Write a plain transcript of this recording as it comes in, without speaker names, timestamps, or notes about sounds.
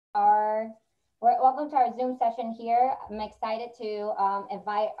Welcome to our Zoom session here. I'm excited to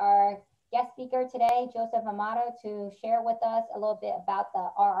invite our guest speaker today, Joseph Amato, to share with us a little bit about the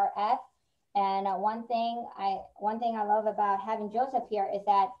RRF. And one thing I love about having Joseph here is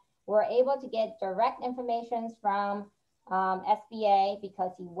that we're able to get direct information from SBA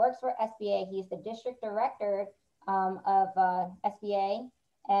because he works for SBA. He's the district director of SBA.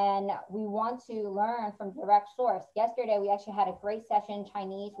 And we want to learn from direct source. Yesterday, we actually had a great session,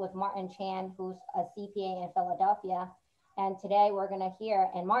 Chinese, with Martin Chan, who's a CPA in Philadelphia. And today we're gonna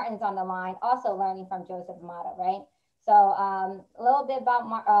hear, and Martin's on the line, also learning from Joseph Amato, right? So a little bit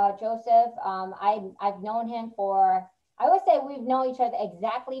about Joseph. I've known him for, I would say we've known each other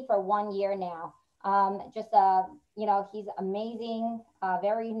exactly for 1 year now. You know, he's amazing,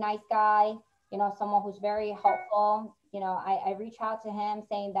 very nice guy, you know, someone who's very helpful. You know, I reached out to him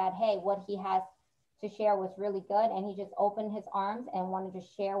saying that, hey, what he has to share was really good. And he just opened his arms and wanted to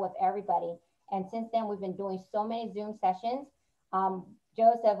share with everybody. And since then, we've been doing so many Zoom sessions.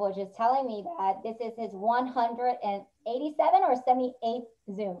 Joseph was just telling me that this is his 187 or 78th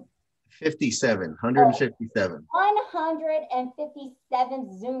Zoom? 157.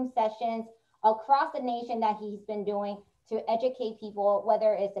 157 Zoom sessions across the nation that he's been doing to educate people,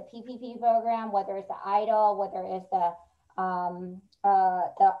 whether it's the PPP program, whether it's the IDLE, whether it's the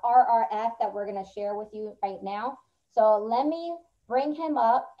RRF that we're going to share with you right now. So let me bring him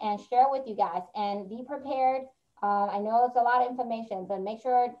up and share with you guys, and be prepared. I know it's a lot of information, but make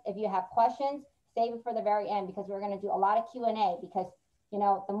sure if you have questions, save it for the very end, because we're going to do a lot of Q&A, because, you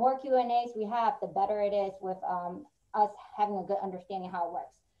know, the more Q&As we have, the better it is with us having a good understanding how it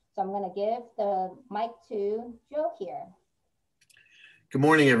works. So I'm going to give the mic to Joe here. Good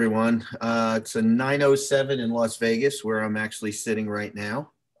morning, everyone. It's a 9:07 in Las Vegas, where I'm actually sitting right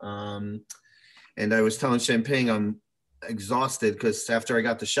now. And I was telling Champagne I'm exhausted because after I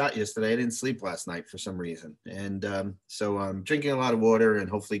got the shot yesterday, I didn't sleep last night for some reason. And so I'm drinking a lot of water and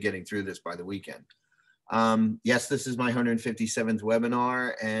hopefully getting through this by the weekend. Yes, this is my 157th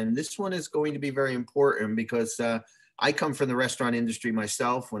webinar, and this one is going to be very important because I come from the restaurant industry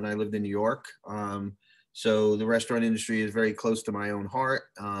myself when I lived in New York. So the restaurant industry is very close to my own heart.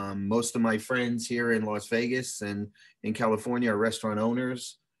 Most of my friends here in Las Vegas and in California are restaurant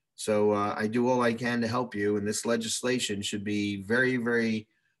owners. So I do all I can to help you. And this legislation should be very, very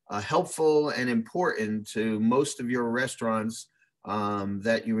helpful and important to most of your restaurants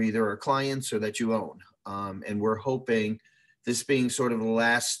that you either are clients or that you own. And we're hoping, this being sort of the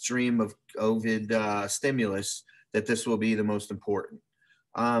last stream of COVID stimulus, that this will be the most important.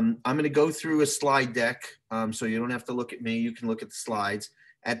 I'm going to go through a slide deck, so you don't have to look at me. You can look at the slides.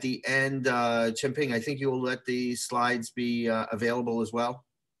 At the end, Chimping, I think you will let the slides be available as well.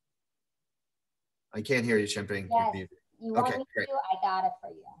 I can't hear you, Chimping. Yes, you want me to? I got it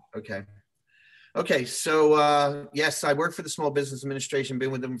for you. Okay. Okay, so yes, I work for the Small Business Administration,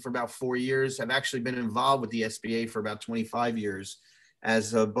 been with them for about 4 years. I've actually been involved with the SBA for about 25 years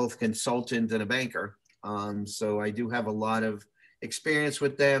as both a consultant and a banker. So I do have a lot of experience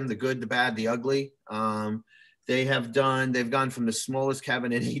with them, the good, the bad, the ugly. They've gone from the smallest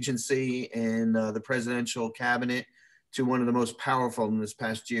cabinet agency in the presidential cabinet to one of the most powerful in this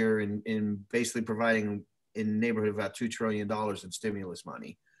past year in basically providing in the neighborhood of about $2 trillion in stimulus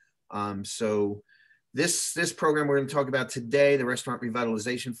money. So this program we're going to talk about today, the Restaurant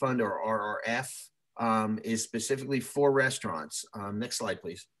Revitalization Fund, or RRF, is specifically for restaurants. Next slide,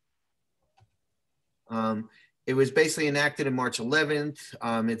 please. It was basically enacted in March 11th.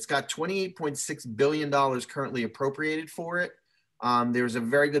 It's got $28.6 billion currently appropriated for it. There's a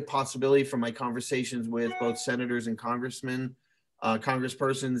very good possibility from my conversations with both senators and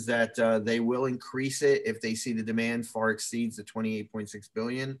congresspersons that they will increase it if they see the demand far exceeds the $28.6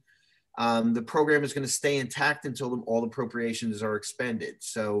 billion. The program is going to stay intact until all appropriations are expended.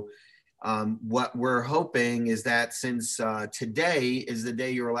 So what we're hoping is that since today is the day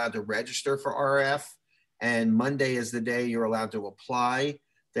you're allowed to register for RRF, and Monday is the day you're allowed to apply,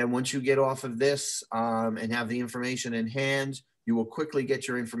 then once you get off of this and have the information in hand, you will quickly get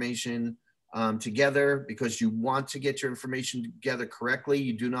your information together, because you want to get your information together correctly.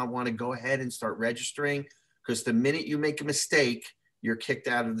 You do not want to go ahead and start registering, because the minute you make a mistake, you're kicked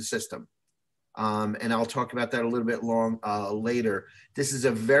out of the system. And I'll talk about that a little bit later. This is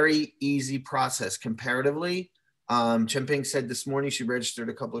a very easy process comparatively. Chimping said this morning she registered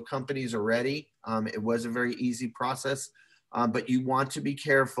a couple of companies already. It was a very easy process, but you want to be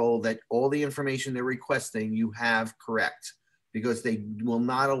careful that all the information they're requesting you have correct, because they will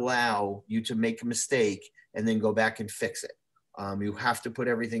not allow you to make a mistake and then go back and fix it. You have to put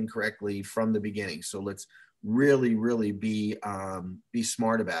everything correctly from the beginning. So let's really, really be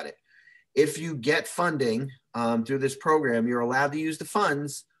smart about it. if you get funding through this program, you're allowed to use the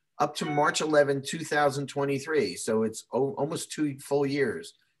funds up to March 11, 2023. So it's almost 2 full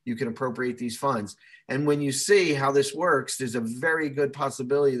years you can appropriate these funds. And when you see how this works, there's a very good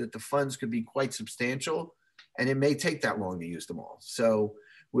possibility that the funds could be quite substantial, and it may take that long to use them all. So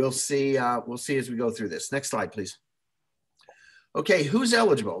we'll see as we go through this. Next slide, please. Okay, who's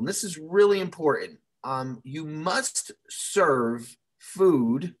eligible? And this is really important. You must serve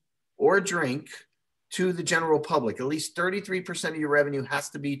food or drink to the general public. At least 33% of your revenue has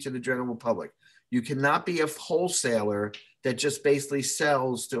to be to the general public. You cannot be a wholesaler that just basically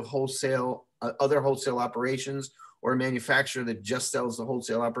sells to wholesale, other wholesale operations, or a manufacturer that just sells the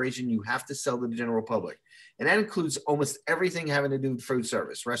wholesale operation. You have to sell to the general public. And that includes almost everything having to do with food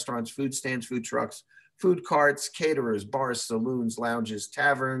service: restaurants, food stands, food trucks, food carts, caterers, bars, saloons, lounges,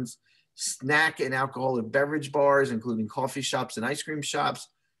 taverns, snack and alcoholic beverage bars, including coffee shops and ice cream shops,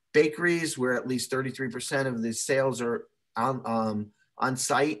 bakeries, where at least 33% of the sales are on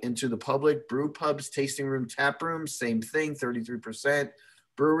site and to the public, brew pubs, tasting room, tap rooms, same thing, 33%,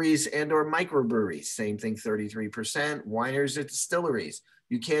 breweries and or microbreweries, same thing, 33%, wineries and distilleries.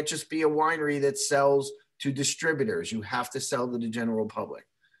 You can't just be a winery that sells to distributors. You have to sell to the general public.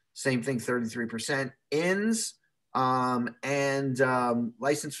 Same thing, 33%. Inns and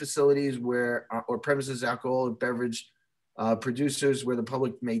licensed facilities where, or premises alcoholic beverage producers where the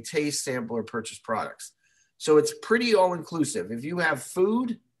public may taste, sample, or purchase products. So it's pretty all-inclusive. If you have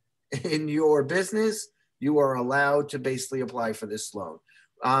food in your business, you are allowed to basically apply for this loan.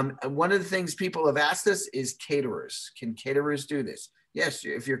 And one of the things people have asked us is caterers. Can caterers do this? Yes,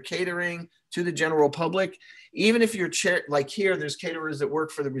 if you're catering to the general public, even if you're like here, there's caterers that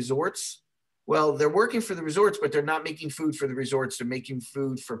work for the resorts. Well, they're working for the resorts, but they're not making food for the resorts. They're making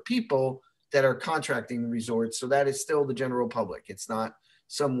food for people that are contracting the resorts. So that is still the general public. It's not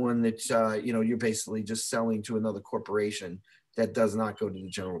someone that, you're basically just selling to another corporation that does not go to the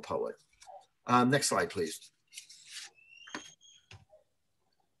general public. Next slide, please.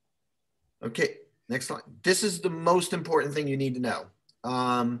 Okay, next slide. This is the most important thing you need to know.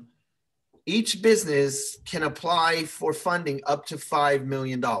 Each business can apply for funding up to $5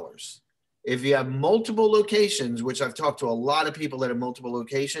 million. If you have multiple locations, which I've talked to a lot of people that have multiple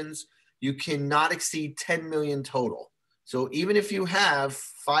locations, you cannot exceed 10 million total. So even if you have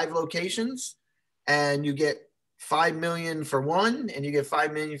 5 locations and you get 5 million for one and you get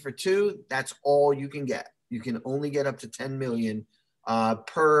 5 million for 2, that's all you can get. You can only get up to 10 million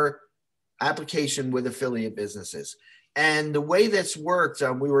per application with affiliate businesses. And the way that's worked,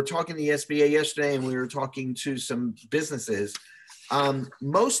 we were talking to the SBA yesterday and we were talking to some businesses.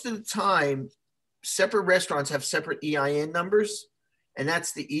 Most of the time, separate restaurants have separate EIN numbers, and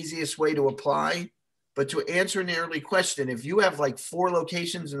that's the easiest way to apply. But to answer an early question, if you have like 4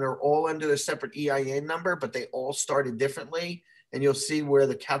 locations and they're all under a separate EIN number, but they all started differently, and you'll see where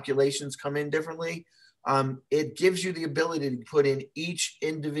the calculations come in differently, it gives you the ability to put in each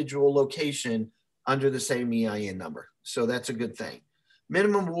individual location under the same EIN number. So that's a good thing.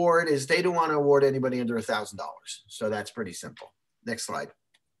 Minimum award is they don't want to award anybody under $1,000. So that's pretty simple. Next slide.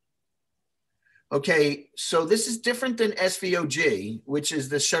 Okay, so this is different than SVOG, which is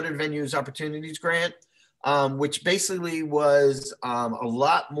the Shuttered Venues Opportunities Grant, which basically was a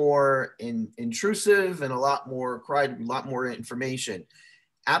lot more intrusive and a lot more information.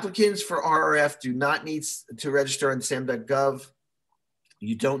 Applicants for RRF do not need to register on sam.gov.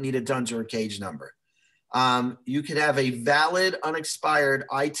 You don't need a DUNS or a cage number. You could have a valid, unexpired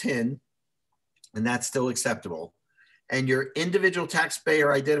ITIN, and that's still acceptable. And your individual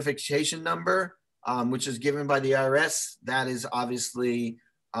taxpayer identification number, which is given by the IRS, that is obviously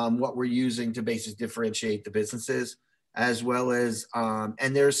what we're using to basically differentiate the businesses, as well as,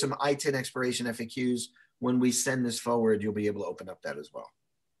 and there's some ITIN expiration FAQs. When we send this forward, you'll be able to open up that as well.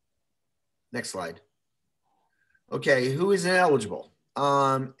 Next slide. Okay, who is ineligible?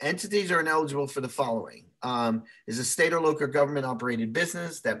 Entities are ineligible for the following. Is a state or local government operated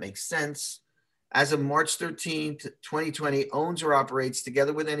business. That makes sense. As of March 13th, 2020, owns or operates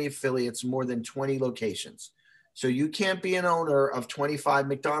together with any affiliates more than 20 locations. So you can't be an owner of 25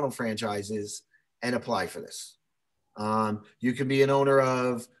 McDonald's franchises and apply for this. You can be an owner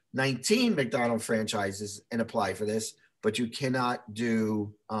of 19 McDonald's franchises and apply for this, but you cannot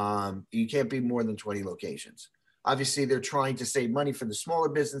do, you can't be more than 20 locations. Obviously, they're trying to save money for the smaller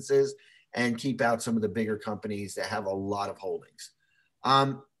businesses and keep out some of the bigger companies that have a lot of holdings.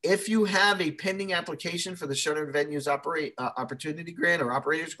 If you have a pending application for the Shuttered Venues Opportunity Grant or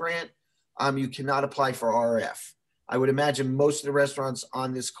Operators Grant, you cannot apply for RRF. I would imagine most of the restaurants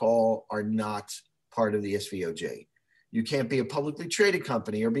on this call are not part of the SVOJ. You can't be a publicly traded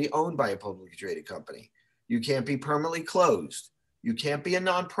company or be owned by a publicly traded company. You can't be permanently closed. You can't be a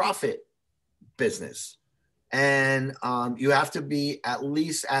nonprofit business. And you have to be at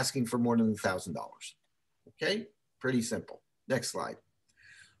least asking for more than $1,000. Okay, pretty simple. Next slide.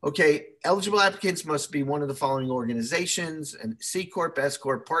 Okay, eligible applicants must be one of the following organizations: an C Corp, S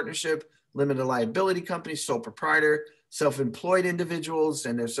Corp, partnership, limited liability company, sole proprietor, self-employed individuals,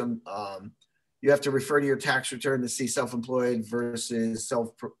 and there's some, you have to refer to your tax return to see self-employed versus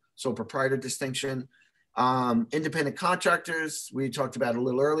sole proprietor distinction. Independent contractors, we talked about a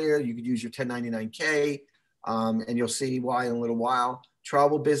little earlier. You could use your 1099K, and you'll see why in a little while.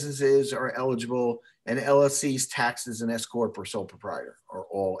 Tribal businesses are eligible, and LLCs, taxes, and S Corp or sole proprietor are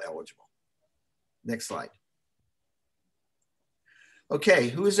all eligible. Next slide. Okay,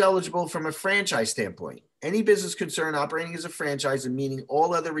 who is eligible from a franchise standpoint? Any business concern operating as a franchise and meeting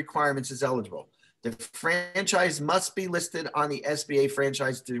all other requirements is eligible. The franchise must be listed on the SBA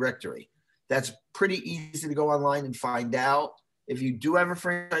franchise directory. That's pretty easy to go online and find out. If you do have a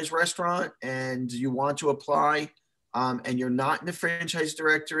franchise restaurant and you want to apply and you're not in the franchise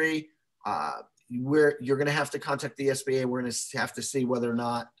directory, you're going to have to contact the SBA. We're going to have to see whether or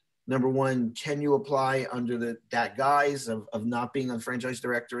not, number one, can you apply under that guise of not being on franchise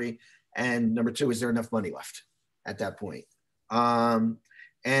directory? And number two, is there enough money left at that point?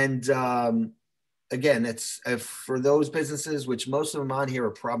 Again, it's for those businesses, which most of them on here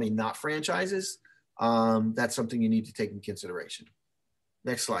are probably not franchises. That's something you need to take in consideration.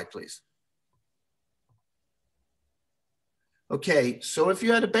 Next slide, please. Okay, so if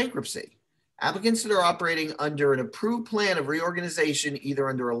you had a bankruptcy, applicants that are operating under an approved plan of reorganization, either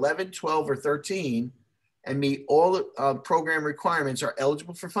under 11, 12, or 13, and meet all program requirements are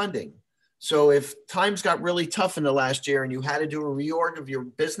eligible for funding. So if times got really tough in the last year and you had to do a reorg of your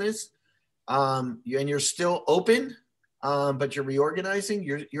business, and you're still open, but you're reorganizing,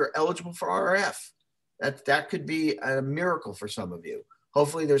 you're eligible for RRF. That could be a miracle for some of you.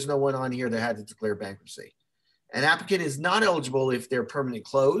 Hopefully there's no one on here that had to declare bankruptcy. An applicant is not eligible if they're permanently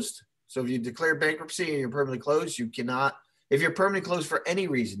closed. So if you declare bankruptcy and you're permanently closed, you cannot, if you're permanently closed for any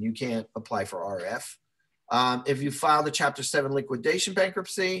reason, you can't apply for RRF. If you filed a Chapter 7 liquidation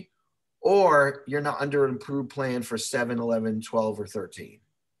bankruptcy, or you're not under an approved plan for 7, 11, 12, or 13.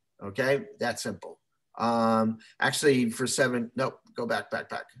 Okay, that's simple. Actually for 7, nope, go back.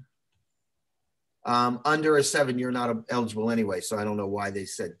 Under a 7, you're not eligible anyway. So I don't know why they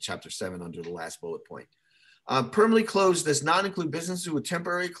said Chapter 7 under the last bullet point. Permanently closed does not include businesses who would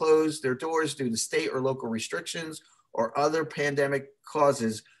temporarily close their doors due to state or local restrictions or other pandemic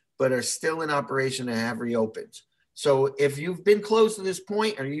causes, but are still in operation and have reopened. So if you've been closed to this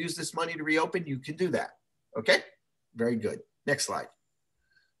point or you use this money to reopen, you can do that. Okay, very good. Next slide.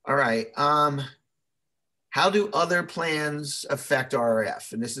 All right. How do other plans affect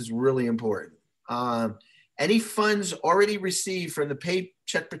RRF? And this is really important. Any funds already received from the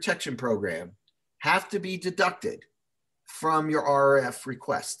Paycheck Protection Program have to be deducted from your RRF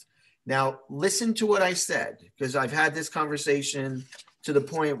request. Now, listen to what I said, because I've had this conversation to the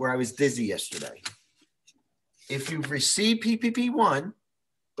point where I was dizzy yesterday. If you've received PPP-1,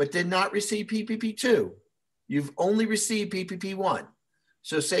 but did not receive PPP-2, you've only received PPP-1.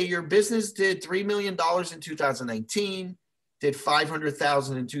 So say your business did $3 million in 2019, did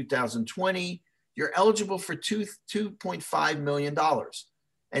 $500,000 in 2020, you're eligible for $2.5 million.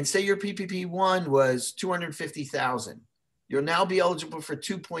 And say your PPP-1 was $250,000, you'll now be eligible for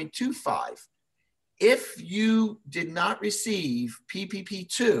 2.25. If you did not receive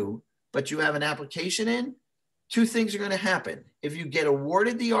PPP-2, but you have an application in, two things are going to happen. If you get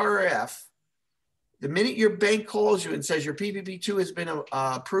awarded the RRF, the minute your bank calls you and says your PPP-2 has been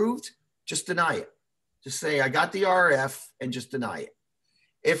approved, just deny it. Just say, I got the RRF, and just deny it.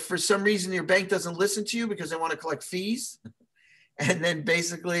 If for some reason your bank doesn't listen to you because they want to collect fees, and then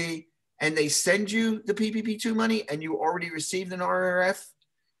basically, and they send you the PPP-2 money and you already received an RRF,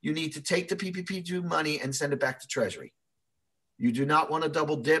 you need to take the PPP-2 money and send it back to Treasury. You do not want to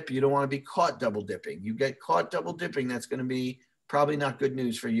double dip. You don't want to be caught double dipping. You get caught double dipping, that's going to be probably not good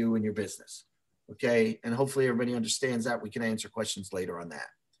news for you and your business. Okay. And hopefully everybody understands that. We can answer questions later on that.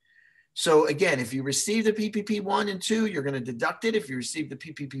 So again, if you receive the PPP-1 and 2, you're going to deduct it. If you receive the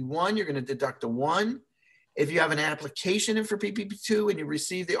PPP-1, you're going to deduct the 1. If you have an application in for PPP-2 and you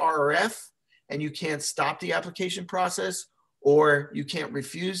receive the RRF and you can't stop the application process, or you can't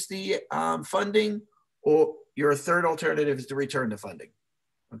refuse the funding, or your third alternative is to return the funding.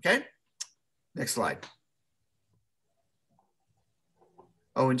 Okay, next slide.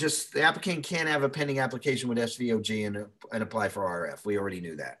 Oh, and just the applicant can't have a pending application with SVOG and apply for RRF. We already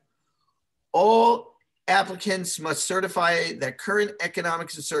knew that. applicants must certify that current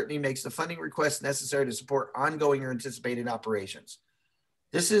economic uncertainty makes the funding request necessary to support ongoing or anticipated operations.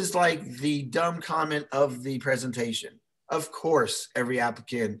 This is like the dumb comment of the presentation. Of course, every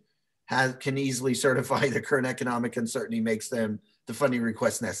applicant can easily certify the current economic uncertainty makes them the funding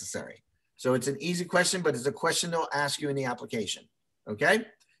request necessary. So it's an easy question, but it's a question they'll ask you in the application. Okay?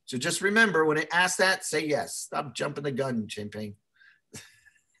 So just remember, when it asks that, say yes. Stop jumping the gun, Champagne.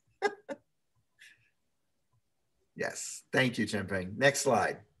 Yes, thank you, Champagne. Next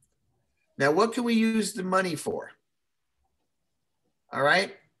slide. Now, what can we use the money for? All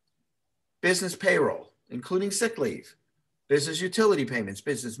right. Business payroll, including sick leave, business utility payments,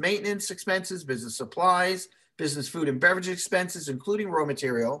 business maintenance expenses, business supplies, business food and beverage expenses, including raw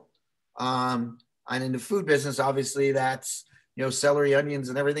material. And in the food business, obviously, that's, you know, celery, onions,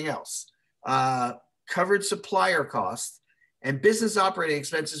 and everything else. Covered supplier costs and business operating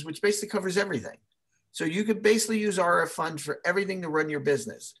expenses, which basically covers everything. So you could basically use RRF funds for everything to run your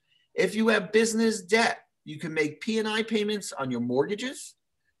business. If you have business debt, you can make P&I payments on your mortgages,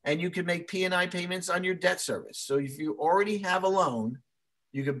 and you can make P&I payments on your debt service. So if you already have a loan,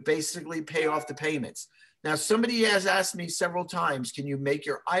 you can basically pay off the payments. Now, somebody has asked me several times, can you make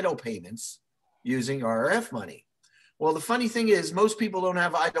your idle payments using RRF money? Well, the funny thing is most people don't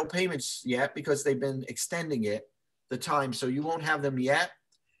have idle payments yet because they've been extending it the time. So you won't have them yet.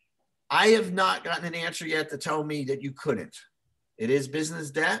 I have not gotten an answer yet to tell me that you couldn't. It is business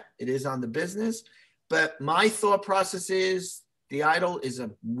debt. It is on the business. But my thought process is the idle is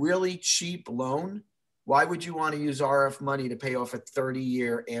a really cheap loan. Why would you want to use RF money to pay off a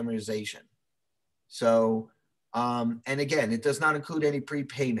 30-year amortization? So, and again, it does not include any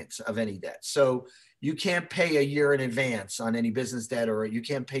prepayments of any debt. So you can't pay a year in advance on any business debt, or you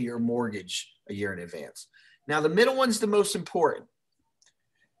can't pay your mortgage a year in advance. Now, the middle one's the most important.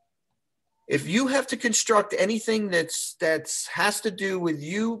 If you have to construct anything that's has to do with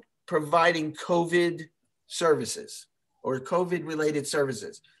you providing COVID services or COVID related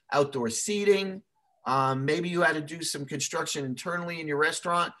services, outdoor seating, maybe you had to do some construction internally in your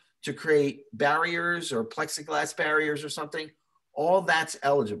restaurant to create barriers or plexiglass barriers or something, all that's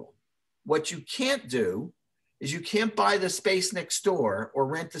eligible. What you can't do is you can't buy the space next door or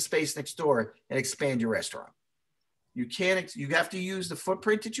rent the space next door and expand your restaurant. You can't, you have to use the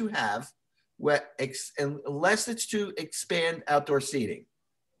footprint that you have, unless it's to expand outdoor seating.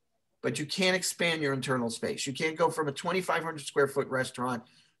 But you can't expand your internal space. You can't go from a 2,500 square foot restaurant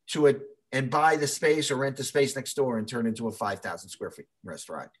to and buy the space or rent the space next door and turn into a 5,000 square feet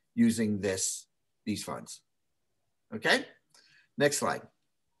restaurant using these funds. Okay, next slide.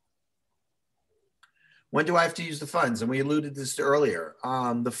 When do I have to use the funds? And we alluded to this earlier.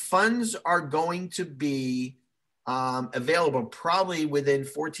 The funds are going to be available probably within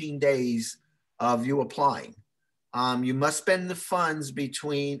 14 days of you applying. You must spend the funds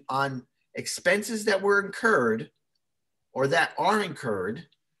on expenses that were incurred or that are incurred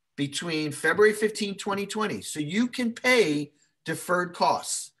between February 15, 2020. So you can pay deferred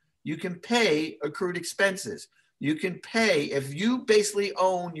costs. You can pay accrued expenses. You can pay if you basically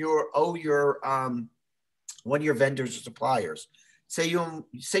owe one of your vendors or suppliers. Say you had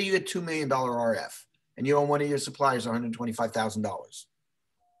 $2 million RF and you owe one of your suppliers $125,000.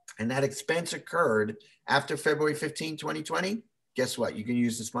 And that expense occurred after February 15, 2020, guess what? You can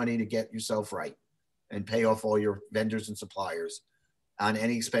use this money to get yourself right and pay off all your vendors and suppliers on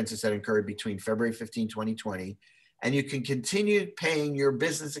any expenses that occurred between February 15, 2020. And you can continue paying your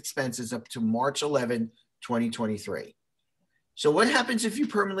business expenses up to March 11, 2023. So what happens if you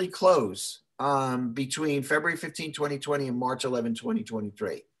permanently close between February 15, 2020 and March 11,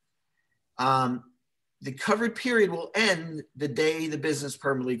 2023? The covered period will end the day the business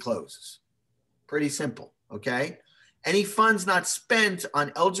permanently closes. Pretty simple, okay? Any funds not spent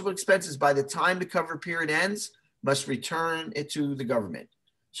on eligible expenses by the time the covered period ends must return it to the government.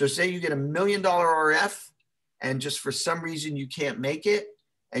 So say you get $1 million RF and just for some reason you can't make it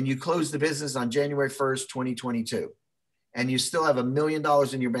and you close the business on January 1st, 2022, and you still have $1 million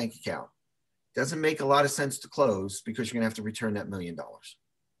in your bank account. Doesn't make a lot of sense to close because you're gonna have to return that $1 million,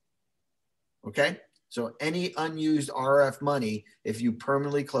 okay? So any unused RRF money, if you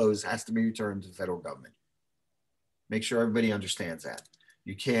permanently close, has to be returned to the federal government. Make sure everybody understands that.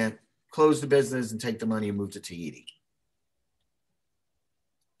 You can't close the business and take the money and move to Tahiti.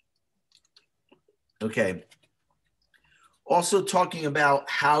 Okay. Also talking about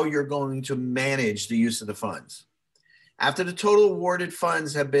how you're going to manage the use of the funds. After the total awarded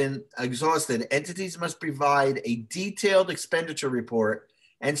funds have been exhausted, entities must provide a detailed expenditure report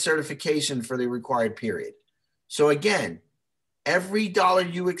and certification for the required period. So again, every dollar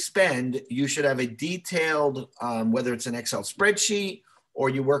you expend, you should have a detailed, whether it's an Excel spreadsheet or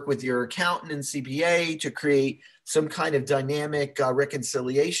you work with your accountant and CPA to create some kind of dynamic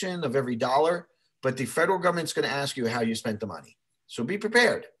reconciliation of every dollar. But the federal government's going to ask you how you spent the money. So be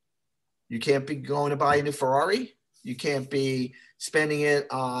prepared. You can't be going to buy a new Ferrari. You can't be spending it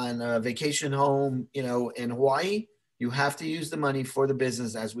on a vacation home, in Hawaii. You have to use the money for the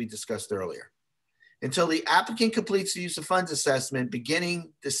business, as we discussed earlier. Until the applicant completes the use of funds assessment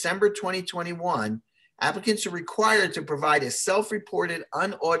beginning December 2021, applicants are required to provide a self-reported,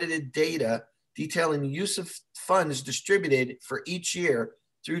 unaudited data detailing the use of funds distributed for each year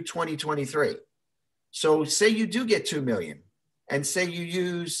through 2023. So say you do get 2 million and say you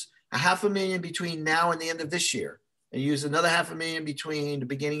use $500,000 between now and the end of this year, and use another $500,000 between the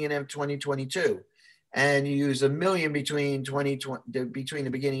beginning of 2022, and you use $1 million between the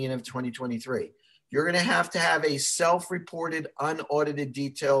beginning of 2023. You're going to have a self-reported, unaudited,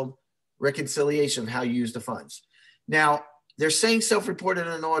 detailed reconciliation of how you use the funds. Now, they're saying self-reported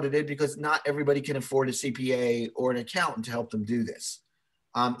and unaudited because not everybody can afford a CPA or an accountant to help them do this.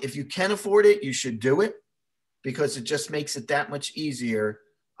 If you can afford it, you should do it because it just makes it that much easier.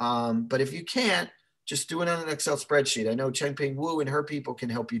 But if you can't, just do it on an Excel spreadsheet. I know Chengping Wu and her people can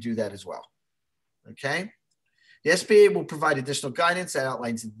help you do that as well. Okay. The SBA will provide additional guidance that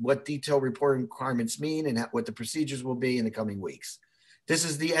outlines what detailed reporting requirements mean and what the procedures will be in the coming weeks. This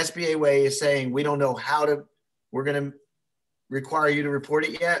is the SBA way of saying we don't know we're going to require you to report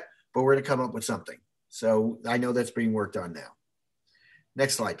it yet, but we're going to come up with something. So I know that's being worked on now.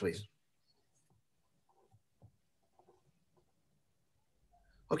 Next slide, please.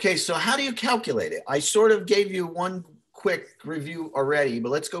 Okay, so how do you calculate it? I sort of gave you one quick review already,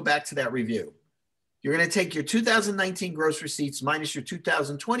 but let's go back to that review. You're going to take your 2019 gross receipts minus your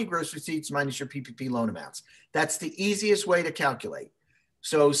 2020 gross receipts minus your PPP loan amounts. That's the easiest way to calculate.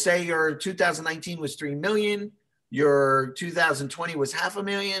 So say your 2019 was 3 million, your 2020 was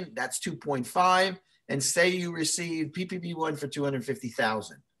 $500,000, that's 2.5. And say you received PPP one for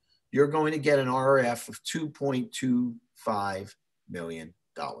 250,000. You're going to get an RRF of $2.25 million.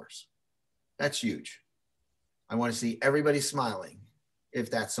 That's huge. I want to see everybody smiling if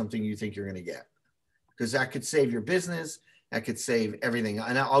that's something you think you're going to get, because that could save your business. That could save everything.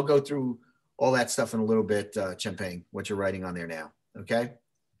 And I'll go through all that stuff in a little bit, Chengping, what you're writing on there now. Okay.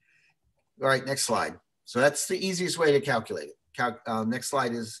 All right. Next slide. So that's the easiest way to calculate it. Next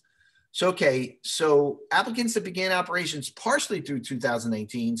slide is, so applicants that began operations partially through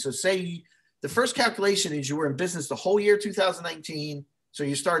 2019. So say the first calculation is you were in business the whole year 2019. So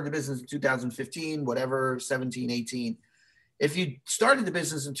you started the business in 2015, whatever, 17, 18. If you started the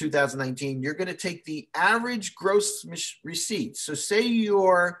business in 2019, you're going to take the average gross receipts. So say you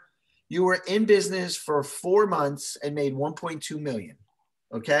were in business for 4 months and made 1.2 million.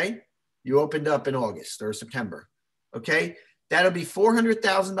 Okay. You opened up in August or September. Okay. That'll be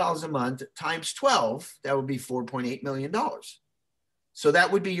 $400,000 a month times 12. That would be $4.8 million. So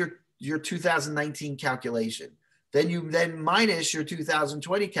that would be your 2019 calculation. Then you minus your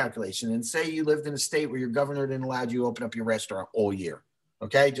 2020 calculation and say you lived in a state where your governor didn't allow you to open up your restaurant all year.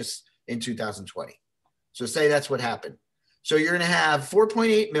 Okay. Just in 2020. So say that's what happened. So you're going to have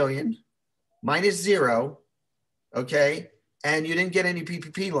 4.8 million minus 0. Okay. And you didn't get any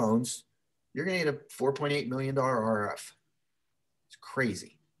PPP loans. You're going to get a $4.8 million RRF. It's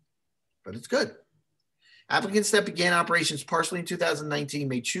crazy, but it's good. Applicants that began operations partially in 2019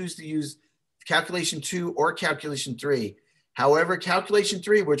 may choose to use calculation 2 or calculation 3. However, calculation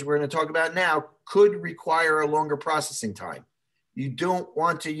 3, which we're going to talk about now, could require a longer processing time. You don't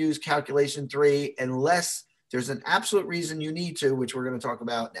want to use calculation 3 unless there's an absolute reason you need to, which we're going to talk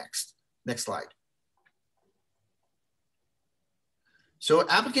about next. Next slide. So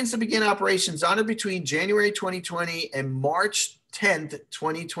applicants that began operations on or between January 2020 and March 10th,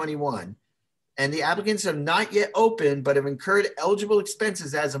 2021, and the applicants have not yet opened but have incurred eligible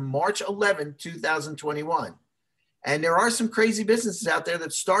expenses as of March 11, 2021. And there are some crazy businesses out there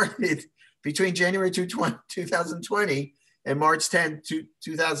that started between January 2020 and March 10,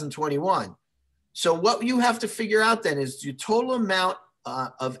 2021. So what you have to figure out then is the total amount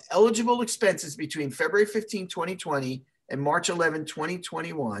of eligible expenses between February 15, 2020 and March 11,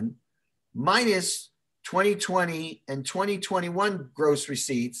 2021, minus 2020 and 2021 gross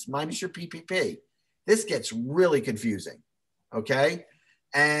receipts minus your PPP. This gets really confusing, okay?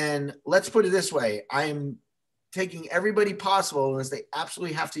 And let's put it this way. I'm taking everybody possible unless they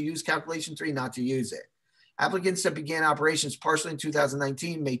absolutely have to use calculation 3 not to use it. Applicants that began operations partially in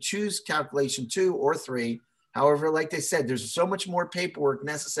 2019 may choose calculation 2 or 3. However, like they said, there's so much more paperwork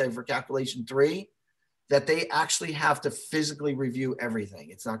necessary for calculation 3 that they actually have to physically review everything.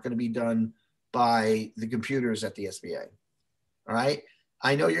 It's not going to be done by the computers at the SBA. All right.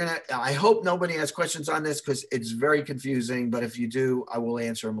 I know you're not, I hope nobody has questions on this because it's very confusing, but if you do, I will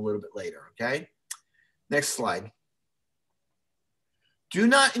answer them a little bit later. Okay. Next slide. Do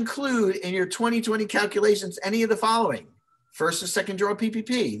not include in your 2020 calculations any of the following. First or second draw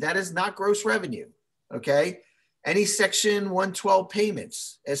PPP. That is not gross revenue. Okay. Any Section 112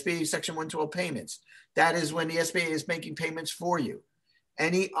 payments, SBA Section 112 payments. That is when the SBA is making payments for you.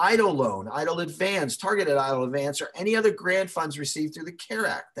 Any idle loan, idle advance, targeted idle advance, or any other grant funds received through the CARE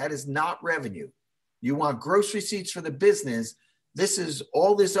Act. That is not revenue. You want gross receipts for the business. This is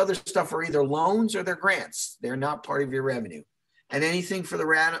all this other stuff are either loans or they're grants. They're not part of your revenue. And anything for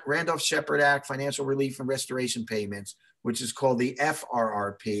the Randolph-Shepard Act, financial relief and restoration payments, which is called the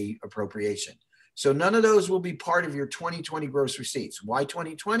FRRP appropriation. So none of those will be part of your 2020 gross receipts. Why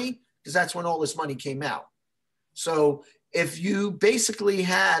 2020? Because that's when all this money came out. So if you basically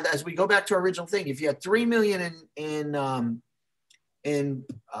had, as we go back to our original thing, if you had $3 million in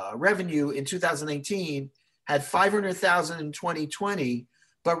revenue in 2018, had 500,000 in 2020,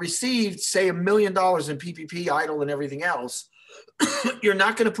 but received say $1 million in PPP, idle, and everything else, you're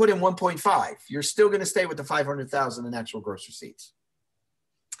not going to put in 1.5. You're still going to stay with the 500,000 in actual gross receipts.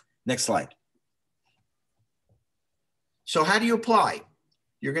 Next slide. So how do you apply?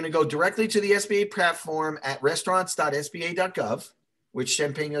 You're going to go directly to the SBA platform at restaurants.sba.gov, which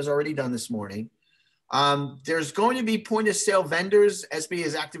Champagne has already done this morning. There's going to be point of sale vendors. SBA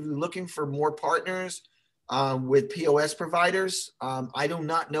is actively looking for more partners with POS providers. I do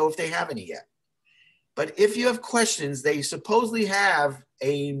not know if they have any yet. But if you have questions, they supposedly have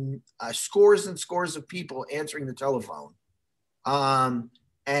scores and scores of people answering the telephone.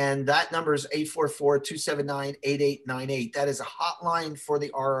 And that number is 844-279-8898. That is a hotline for the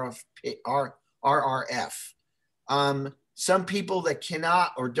RRF. Some people that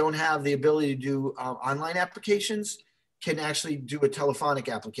cannot or don't have the ability to do online applications can actually do a telephonic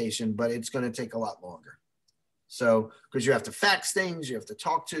application, but it's going to take a lot longer. So, because you have to fax things, you have to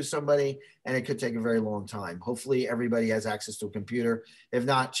talk to somebody, and it could take a very long time. Hopefully everybody has access to a computer. If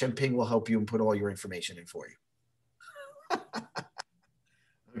not, Champagne will help you and put all your information in for you.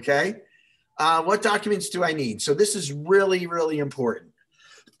 Okay. What documents do I need? So this is really, really important.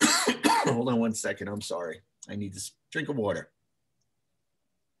 Hold on one second. I'm sorry. I need this drink of water.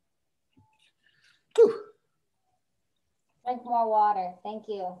 Whew. Drink more water. Thank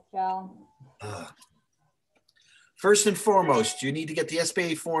you, Joe. First and foremost, you need to get the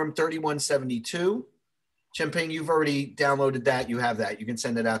SBA form 3172. Champagne, you've already downloaded that. You have that. You can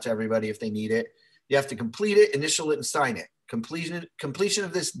send it out to everybody if they need it. You have to complete it, initial it, and sign it. Completion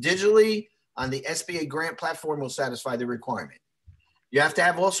of this digitally on the SBA grant platform will satisfy the requirement. You have to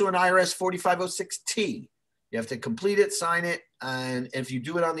have also an IRS 4506T. You have to complete it, sign it, and if you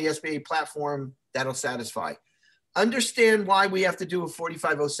do it on the SBA platform, that'll satisfy. Understand why we have to do a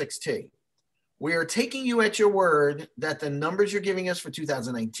 4506T. We are taking you at your word that the numbers you're giving us for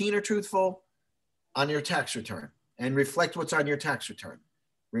 2019 are truthful on your tax return and reflect what's on your tax return.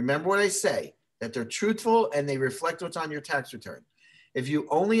 Remember what I say, that they're truthful and they reflect what's on your tax return. If you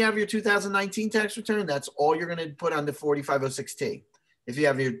only have your 2019 tax return, that's all you're going to put on the 4506T. If you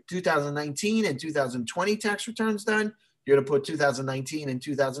have your 2019 and 2020 tax returns done, you're going to put 2019 and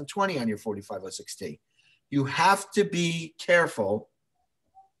 2020 on your 4506T. You have to be careful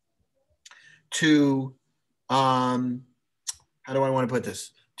to, how do I want to put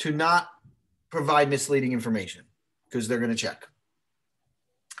this? To not provide misleading information because they're going to check.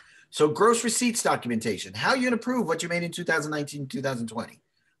 So gross receipts documentation. How are you going to prove what you made in 2019, 2020?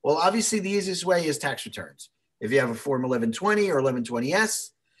 Well, obviously the easiest way is tax returns. If you have a Form 1120 or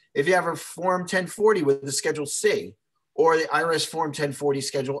 1120S, if you have a Form 1040 with the Schedule C or the IRS Form 1040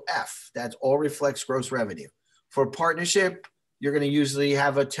 Schedule F, that all reflects gross revenue. For partnership, you're going to usually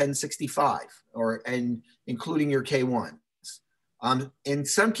have a 1065 and including your K1s. In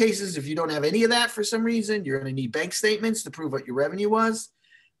some cases, if you don't have any of that for some reason, you're going to need bank statements to prove what your revenue was.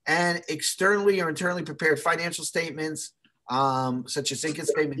 And externally or internally prepared financial statements, such as income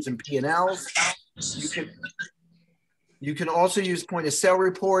statements and P&Ls. You can also use point of sale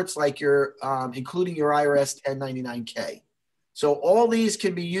reports like your, including your IRS 1099K. So all these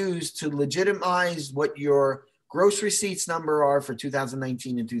can be used to legitimize what your gross receipts number are for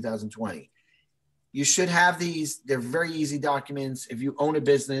 2019 and 2020. You should have these. They're very easy documents. If you own a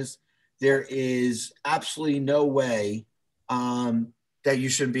business, there is absolutely no way that you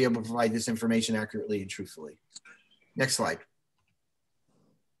shouldn't be able to provide this information accurately and truthfully. Next slide.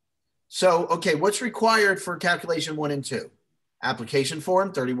 So, okay, what's required for calculation 1 and 2? Application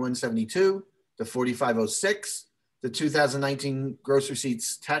form 3172, the 4506, the 2019 gross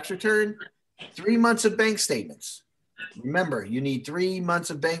receipts tax return, 3 months of bank statements. Remember, you need 3 months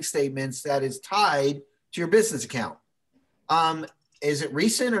of bank statements that is tied to your business account. Is it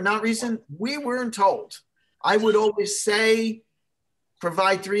recent or not recent? We weren't told. I would always say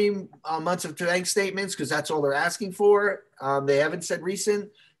provide 3 months of bank statements because that's all they're asking for. They haven't said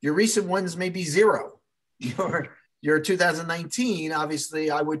recent. Your recent ones may be 0. Your 2019,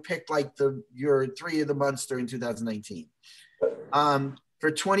 obviously, I would pick like your 3 of the months during 2019. For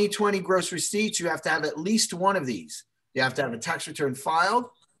 2020 gross receipts, you have to have at least one of these. You have to have a tax return filed,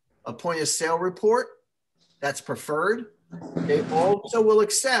 a point of sale report. That's preferred. They also will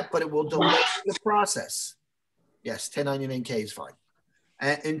accept, but it will delay the process. Yes, 1099K is fine.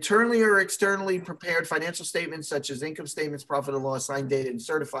 Internally or externally prepared financial statements such as income statements, profit and loss, signed, dated, and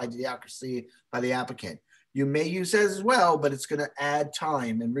certified to the accuracy by the applicant. You may use that as well, but it's going to add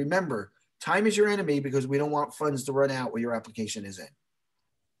time. And remember, time is your enemy because we don't want funds to run out where your application is in.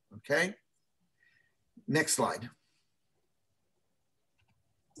 Okay. Next slide.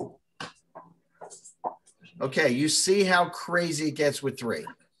 Okay, you see how crazy it gets with 3.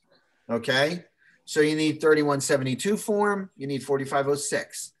 Okay, so you need 3172 form, you need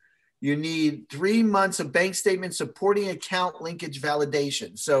 4506. You need 3 months of bank statement supporting account linkage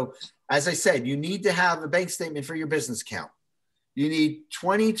validation. So as I said, you need to have a bank statement for your business account. You need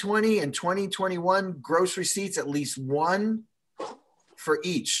 2020 and 2021 gross receipts, at least 1 for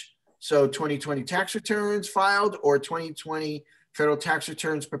each. So 2020 tax returns filed or 2020 federal tax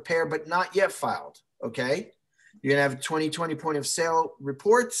returns prepared but not yet filed. Okay, you're gonna have 2020 point of sale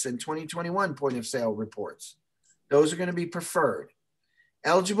reports and 2021 point of sale reports. Those are gonna be preferred.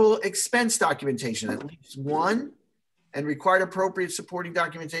 Eligible expense documentation, at least 1, and required appropriate supporting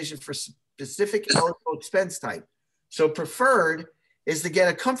documentation for specific eligible expense type. So preferred is to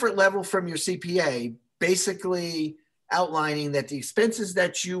get a comfort level from your CPA, basically outlining that the expenses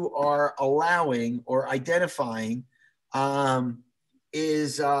that you are allowing or identifying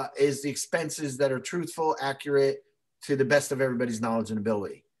is the expenses that are truthful, accurate, to the best of everybody's knowledge and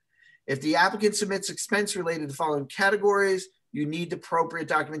ability. If the applicant submits expense related to the following categories, you need appropriate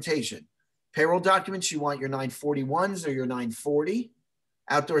documentation. Payroll documents, you want your 941s or your 940.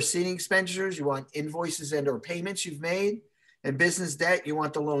 Outdoor seating expenditures, you want invoices and or payments you've made. And business debt, you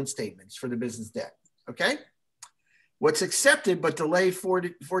want the loan statements for the business debt, okay? What's accepted but delayed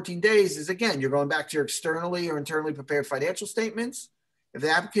 14 days is, again, you're going back to your externally or internally prepared financial statements. If the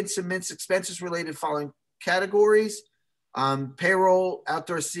applicant submits expenses related to following categories, payroll,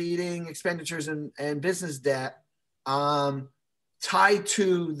 outdoor seating, expenditures, and business debt, tied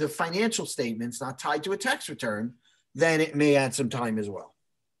to the financial statements, not tied to a tax return, then it may add some time as well.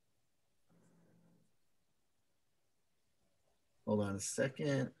 Hold on a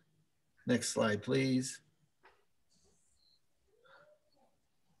second. Next slide, please.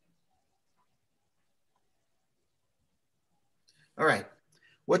 All right.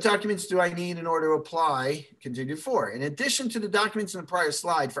 What documents do I need in order to apply? Continue 4. In addition to the documents in the prior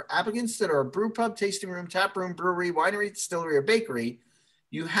slide, for applicants that are a brew pub, tasting room, tap room, brewery, winery, distillery, or bakery,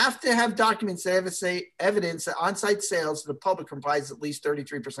 you have to have documents that have evidence that on-site sales to the public comprise at least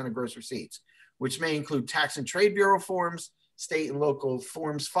 33% of gross receipts, which may include tax and trade bureau forms, state and local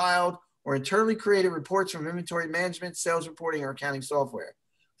forms filed, or internally created reports from inventory management, sales reporting, or accounting software.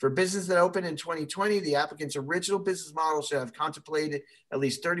 For business that opened in 2020, the applicant's original business model should have contemplated at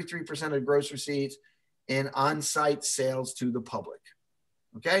least 33% of gross receipts in on-site sales to the public.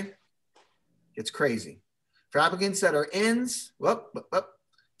 Okay? It's crazy. For applicants that are ins,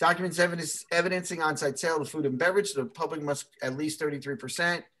 documents evidencing on-site sale of food and beverage to the public must at least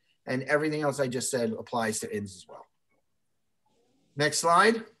 33%, and everything else I just said applies to ins as well. Next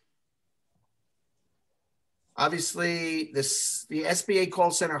slide. Obviously, the SBA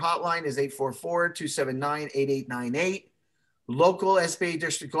call center hotline is 844-279-8898. Local SBA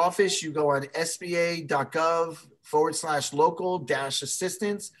district office, you go on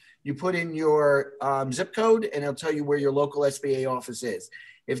sba.gov/local-assistance. You put in your zip code and it'll tell you where your local SBA office is.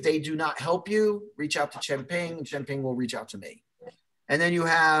 If they do not help you, reach out to Chemping and Chemping will reach out to me. And then you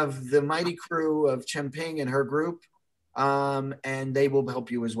have the mighty crew of Chemping and her group. And they will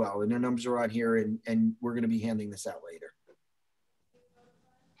help you as well. And their numbers are on here, and we're going to be handing this out later.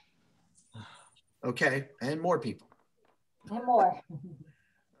 Okay, and more people. And more.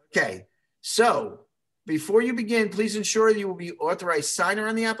 Okay, so before you begin, please ensure that you will be authorized signer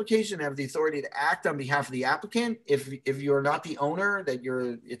on the application and have the authority to act on behalf of the applicant. If you're not the owner, that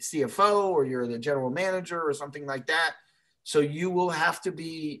you're its CFO or you're the general manager or something like that, So you will have to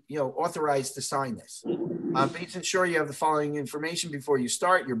be, authorized to sign this. Please ensure you have the following information before you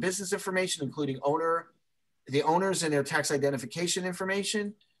start: your business information, including the owners and their tax identification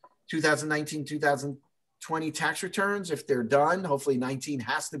information, 2019, 2020 tax returns, if they're done. Hopefully 19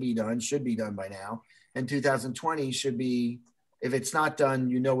 has to be done, should be done by now. And 2020 should be, if it's not done,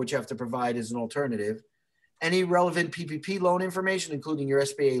 you know what you have to provide as an alternative. Any relevant PPP loan information, including your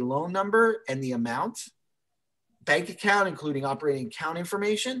SBA loan number and the amount. Bank account, including operating account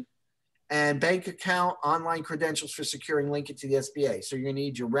information, and bank account online credentials for securing linkage to the SBA. So you're gonna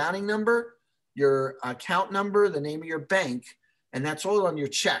need your routing number, your account number, the name of your bank, and that's all on your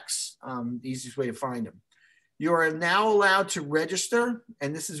checks. The easiest way to find them. You are now allowed to register,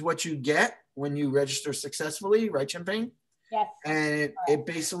 and this is what you get when you register successfully, right, Champagne? Yes. And it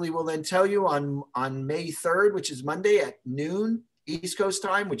basically will then tell you on May 3rd, which is Monday at noon East Coast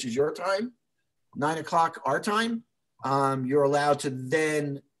time, which is your time, 9 o'clock our time, you're allowed to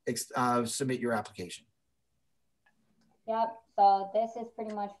then submit your application. Yep. So this is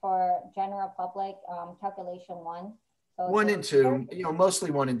pretty much for general public, calculation 1. So 1 and 2,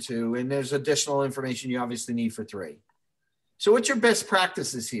 mostly 1 and 2, and there's additional information you obviously need for 3. So what's your best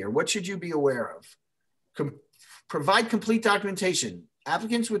practices here? What should you be aware of? Provide complete documentation.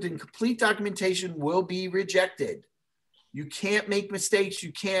 Applicants with incomplete documentation will be rejected. You can't make mistakes.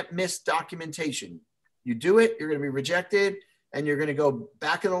 You can't miss documentation. You do it, you're going to be rejected, and you're going to go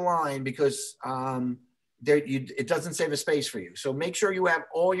back in the line because it doesn't save a space for you. So make sure you have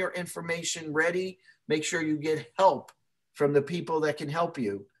all your information ready. Make sure you get help from the people that can help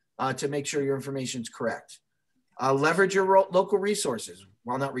you to make sure your information is correct. Leverage your local resources.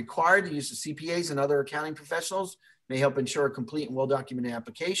 While not required, the use of CPAs and other accounting professionals may help ensure a complete and well-documented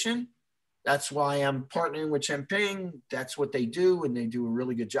application. That's why I'm partnering with Champagne. That's what they do, and they do a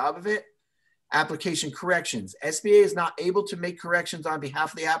really good job of it. Application corrections. SBA is not able to make corrections on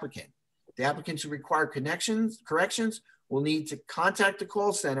behalf of the applicant. The applicants who require corrections will need to contact the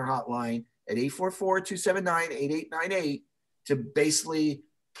call center hotline at 844-279-8898 to basically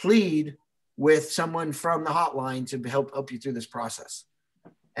plead with someone from the hotline to help you through this process.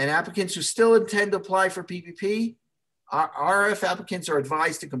 And applicants who still intend to apply for PPP, RRF applicants are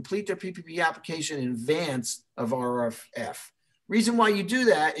advised to complete their PPP application in advance of RRF. Reason why you do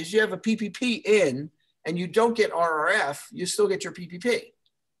that is you have a PPP in and you don't get RRF, you still get your PPP.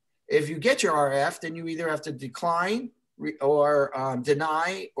 If you get your RRF, then you either have to decline or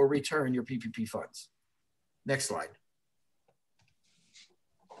deny or return your PPP funds. Next slide.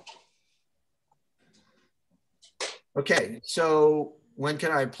 Okay, so when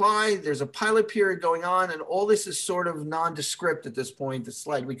can I apply? There's a pilot period going on, and all this is sort of nondescript at this point. The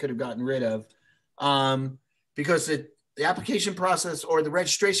slide we could have gotten rid of because the application process or the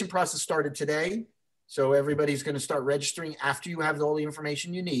registration process started today. So everybody's going to start registering after you have all the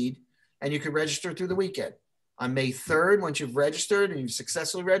information you need, and you can register through the weekend. On May 3rd, once you've registered and you've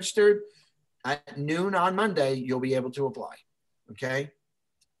successfully registered, at noon on Monday, you'll be able to apply. Okay.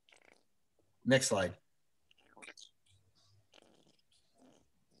 Next slide.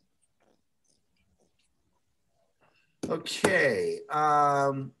 Okay,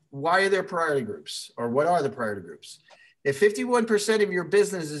 why are there priority groups, or what are the priority groups? If 51% of your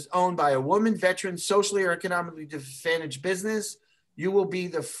business is owned by a woman, veteran, socially or economically disadvantaged business, you will be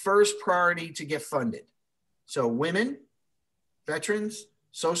the first priority to get funded. So women, veterans,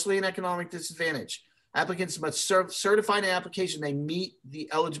 socially and economic disadvantage. Applicants must certify an application they meet the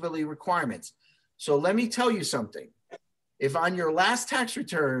eligibility requirements. So let me tell you something. If on your last tax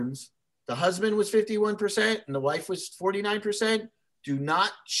returns, the husband was 51% and the wife was 49%, do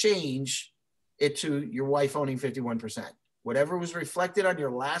not change it to your wife owning 51%. Whatever was reflected on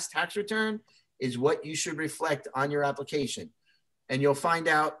your last tax return is what you should reflect on your application. And you'll find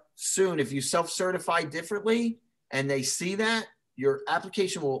out soon if you self-certify differently and they see that, your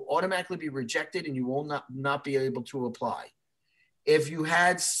application will automatically be rejected and you will not be able to apply. If you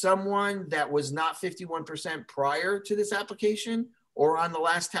had someone that was not 51% prior to this application or on the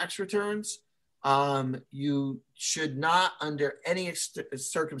last tax returns, you should not under any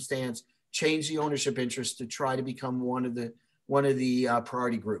circumstance change the ownership interest to try to become one of the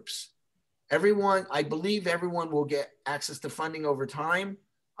priority groups. I believe everyone will get access to funding over time.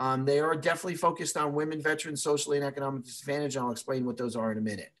 They are definitely focused on women, veterans, socially and economic disadvantage. And I'll explain what those are in a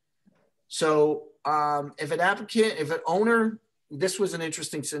minute. So if an owner, this was an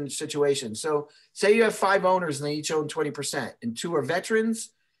interesting situation. So say you have 5 owners and they each own 20% and 2 are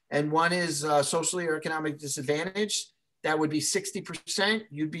veterans and 1 is socially or economic disadvantaged, that would be 60%.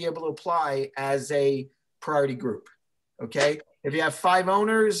 You'd be able to apply as a priority group, okay? If you have 5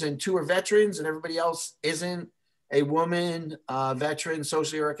 owners and 2 are veterans and everybody else isn't, a woman, veteran,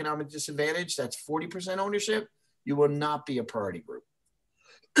 socially or economic disadvantage, that's 40% ownership, you will not be a priority group.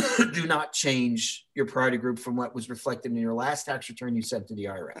 Do not change your priority group from what was reflected in your last tax return you sent to the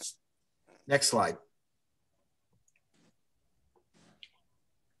IRS. Next slide.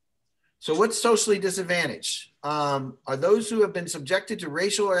 So what's socially disadvantaged? Are those who have been subjected to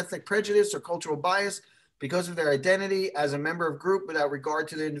racial or ethnic prejudice or cultural bias because of their identity as a member of group without regard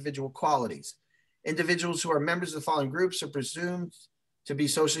to their individual qualities. Individuals who are members of the following groups are presumed to be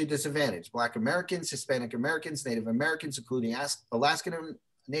socially disadvantaged: Black Americans, Hispanic Americans, Native Americans, including Alaskan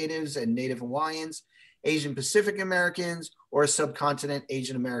Natives and Native Hawaiians, Asian Pacific Americans, or subcontinent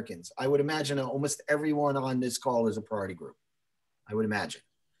Asian Americans. I would imagine almost everyone on this call is a priority group. I would imagine.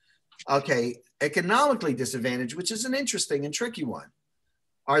 Okay, economically disadvantaged, which is an interesting and tricky one,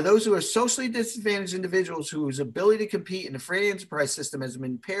 are those who are socially disadvantaged individuals whose ability to compete in the free enterprise system has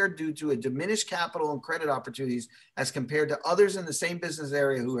been impaired due to a diminished capital and credit opportunities as compared to others in the same business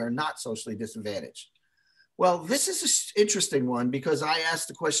area who are not socially disadvantaged. Well, this is an interesting one because I asked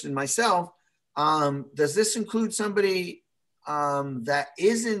the question myself, does this include somebody that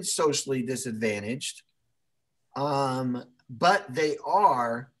isn't socially disadvantaged, but they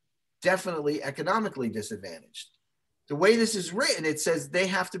are definitely economically disadvantaged? The way this is written, it says they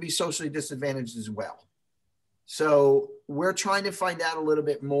have to be socially disadvantaged as well. So we're trying to find out a little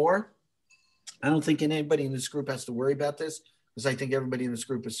bit more. I don't think anybody in this group has to worry about this because I think everybody in this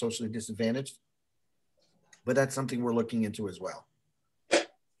group is socially disadvantaged. But that's something we're looking into as well.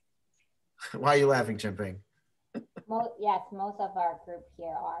 Why are you laughing, Champagne? Yes, most of our group here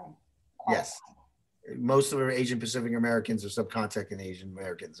are qualified. Yes. Most of our Asian Pacific Americans are subcontinent Asian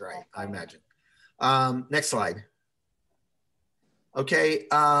Americans, right? I imagine. Next slide. Okay.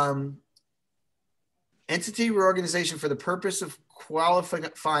 Entity reorganization for the purpose of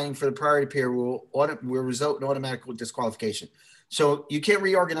qualifying for the priority period will result in automatic disqualification. So you can't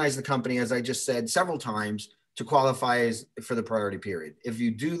reorganize the company, as I just said several times, to qualify for the priority period. If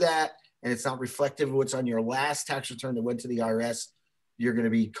you do that and it's not reflective of what's on your last tax return that went to the IRS, you're going to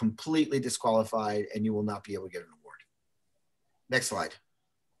be completely disqualified and you will not be able to get an award. Next slide.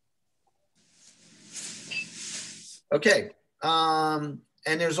 Okay. And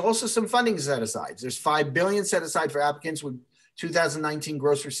there's also some funding set aside. There's $5 billion set aside for applicants with 2019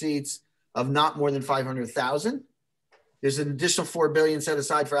 gross receipts of not more than 500,000. There's an additional $4 billion set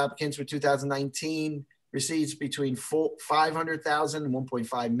aside for applicants with 2019 receipts between 500,000 and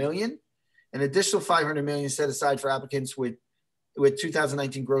 1.5 million. An additional 500 million set aside for applicants with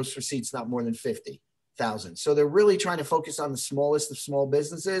 2019 gross receipts not more than 50,000. So they're really trying to focus on the smallest of small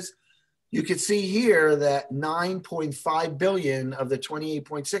businesses. You can see here that 9.5 billion of the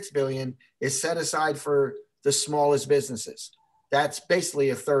 28.6 billion is set aside for the smallest businesses. That's basically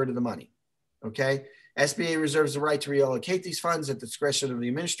a third of the money. Okay. SBA reserves the right to reallocate these funds at the discretion of the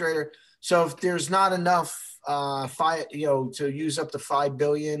administrator. So if there's not enough, to use up to 5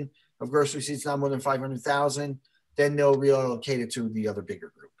 billion of gross receipts, not more than 500,000, then they'll reallocate it to the other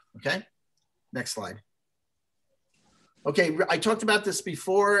bigger group. Okay. Next slide. Okay, I talked about this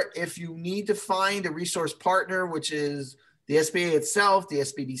before. If you need to find a resource partner, which is the SBA itself, the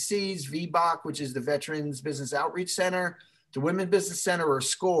SBDCs, VBOC, which is the Veterans Business Outreach Center, the Women Business Center, or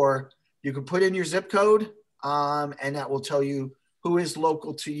SCORE, you can put in your zip code, and that will tell you who is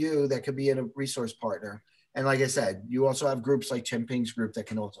local to you that could be a resource partner. And like I said, you also have groups like Champagne's group that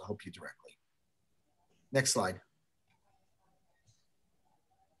can also help you directly. Next slide.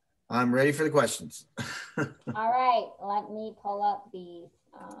 I'm ready for the questions. All right, let me pull up these.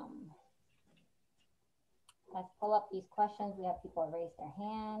 Let's pull up these questions. We have people raise their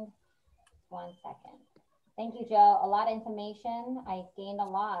hand. 1 second. Thank you, Joe. A lot of information. I gained a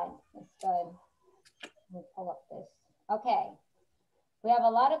lot. It's good. Let me pull up this. Okay. We have a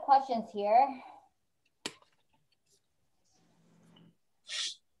lot of questions here.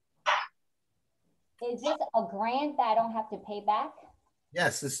 Is this a grant that I don't have to pay back?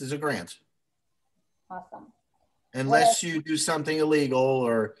 Yes, this is a grant. Awesome. Unless you do something illegal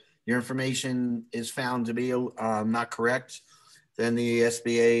or your information is found to be not correct, then the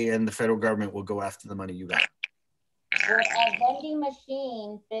SBA and the federal government will go after the money you got. Will a vending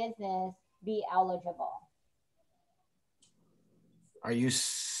machine business be eligible? Are you,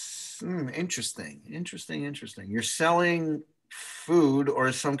 interesting. You're selling food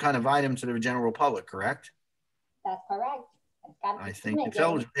or some kind of item to the general public, correct? That's correct. I think it's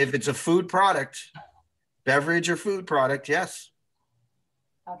eligible. If it's a food product, beverage or food product, yes.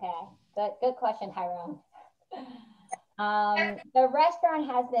 Okay, good question, Tyrone. The restaurant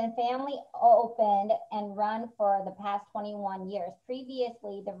has been family owned and run for the past 21 years.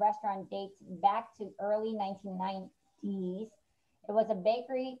 Previously, the restaurant dates back to early 1990s. It was a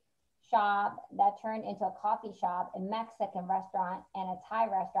bakery shop that turned into a coffee shop, a Mexican restaurant, and a Thai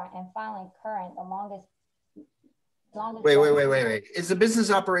restaurant, and finally current, the longest. Wait. Is the business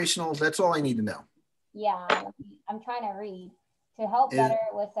operational? That's all I need to know. Yeah, I'm trying to read. To help better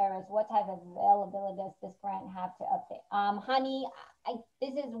with service, what type of availability does this grant have to update? Honey,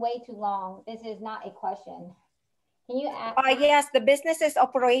 this is way too long. This is not a question. Can you ask? Yes, the business is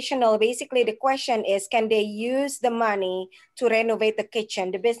operational. Basically, the question is, can they use the money to renovate the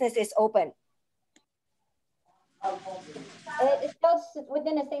kitchen? The business is open. It's still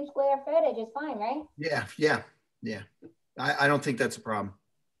within the same square footage. It's fine, right? Yeah. I don't think that's a problem.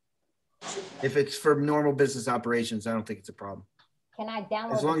 If it's for normal business operations, I don't think it's a problem. Can I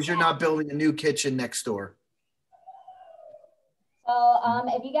download? As long as you're not building a new kitchen next door. So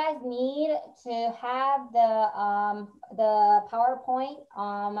if you guys need to have the PowerPoint,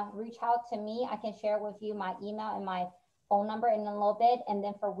 reach out to me. I can share with you my email and my phone number in a little bit. And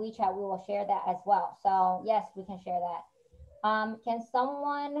then for WeChat, we will share that as well. So yes, we can share that. Can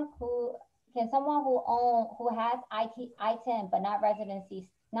someone who has I-10 but not residency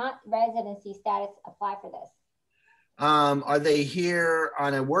status apply for this? Are they here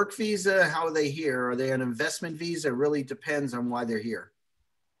on a work visa? How are they here? Are they on an investment visa? It really depends on why they're here.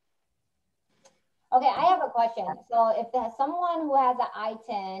 Okay, I have a question. So if there's someone who has an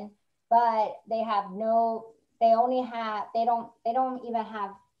I-10, but they don't even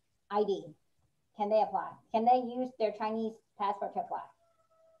have ID, can they apply? Can they use their Chinese passport to apply?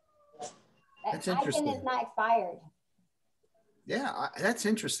 That's interesting. I-10 is not expired. Yeah, that's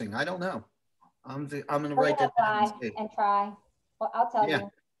interesting. I don't know. I'm going to write that down and try. Well, I'll tell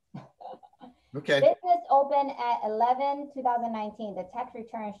you. Okay. Business open at 11/2019. The tax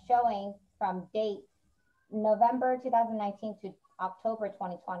return showing from date November 2019 to October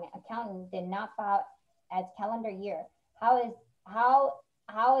 2020. Accountant did not file as calendar year. How is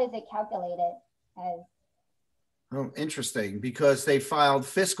it calculated as? Oh, interesting, because they filed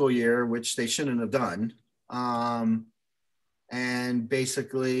fiscal year, which they shouldn't have done. And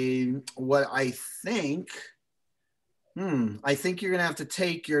basically what I think you're going to have to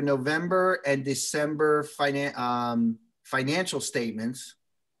take your November and December financial statements,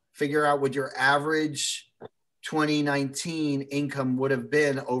 figure out what your average 2019 income would have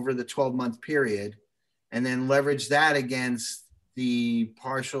been over the 12-month period, and then leverage that against the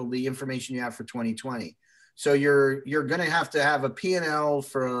information you have for 2020. So you're going to have a P&L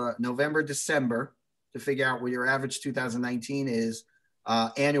for November, December, to figure out what your average 2019 is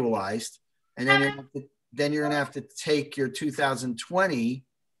annualized. And then you're going to have to take your 2020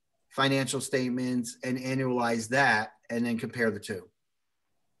 financial statements and annualize that and then compare the two.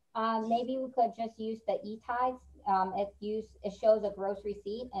 Maybe we could just use the e-tides. It shows a gross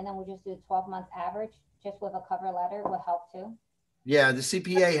receipt, and then we'll just do a 12-month average just with a cover letter will help too. Yeah, the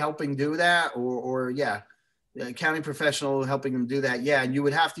CPA helping do that, or the accounting professional helping them do that. Yeah, and you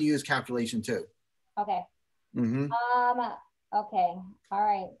would have to use calculation too. Okay. Mm-hmm. Okay. All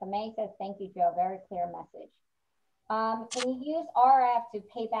right. The May says, thank you, Joe. Very clear message. Can you use RRF to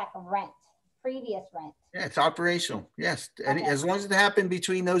pay back rent, previous rent? Yeah, it's operational. Yes. Okay. As long as it happened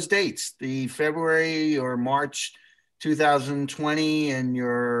between those dates, the February or March 2020 and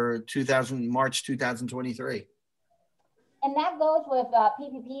your March 2023. And that goes with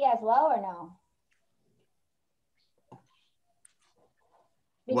PPP as well, or no?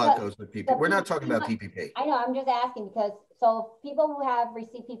 What goes with PPP? We're not talking about PPP. I know, I'm just asking because, so people who have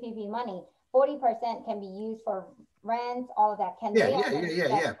received PPP money, 40% can be used for rent, all of that. Can they pay previous?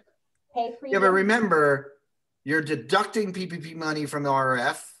 Yeah, but remember, you're deducting PPP money from the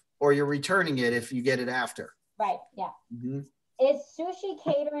RRF, or you're returning it if you get it after. Right, yeah. Mm-hmm. Is sushi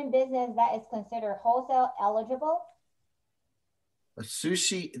catering business that is considered wholesale eligible? A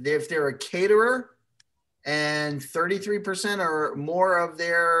sushi, if they're a caterer, and 33% or more of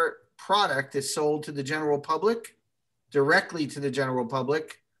their product is sold to the general public, directly to the general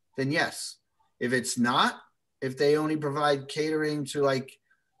public, then yes. If it's not, if they only provide catering to like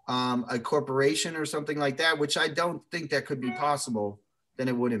a corporation or something like that, which I don't think that could be possible, then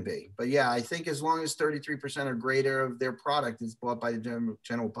it wouldn't be. But yeah, I think as long as 33% or greater of their product is bought by the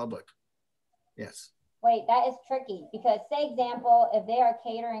general public, yes. Wait, that is tricky because say example, if they are a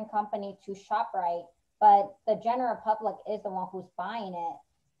catering company to ShopRite, but the general public is the one who's buying it.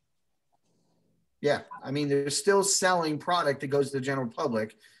 Yeah, I mean, they're still selling product that goes to the general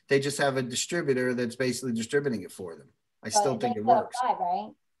public. They just have a distributor that's basically distributing it for them. I still think it works. Apply,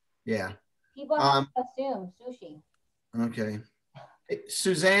 right? Yeah. People have to assume sushi. Okay. Hey,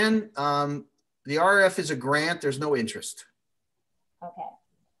 Suzanne, the RRF is a grant. There's no interest. Okay.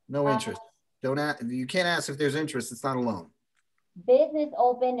 No interest. You can't ask if there's interest. It's not a loan. Business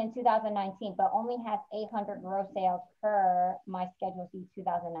opened in 2019, but only has 800 gross sales per my Schedule C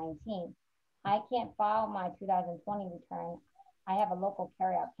 2019. I can't file my 2020 return. I have a local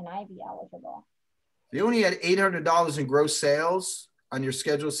carryout. Can I be eligible? You only had $800 in gross sales on your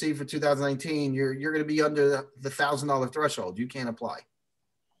Schedule C for 2019. You're going to be under the $1,000 threshold. You can't apply.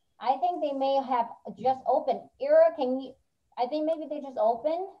 I think they may have just opened. Ira, I think maybe they just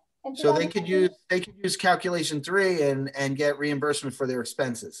opened. So they could use calculation 3 and get reimbursement for their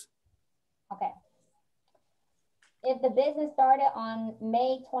expenses. Okay. If the business started on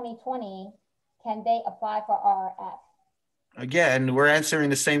May 2020, can they apply for RRF? Again, we're answering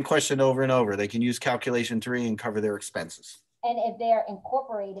the same question over and over. They can use calculation 3 and cover their expenses. And if they're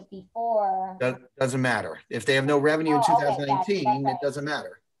incorporated before? That doesn't matter. If they have no revenue in 2019, that's right. It doesn't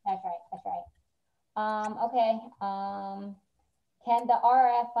matter. That's right. Okay. Can the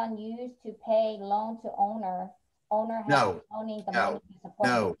RRF fund use to pay loan to owner? Owner has owning the money to support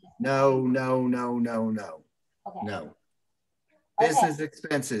No. Okay. No. Business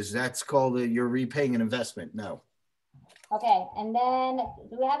expenses. That's called you're repaying an investment. No. Okay. And then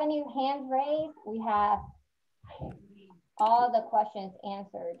do we have any hands raised? We have all the questions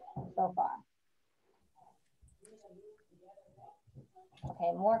answered so far.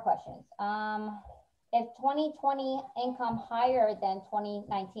 Okay, more questions. If 2020 income higher than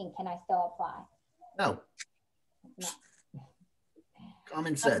 2019, can I still apply? No.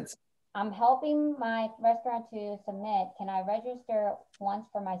 Common sense. I'm helping my restaurant to submit. Can I register once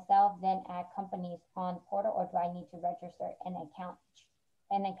for myself, then add companies on portal, or do I need to register an account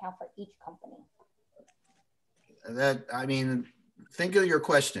for each company? Think of your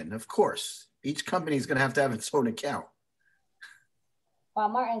question. Of course, each company is going to have its own account. Well,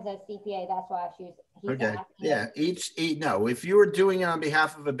 Martin's a CPA, that's why he's okay. Yeah, no, if you were doing it on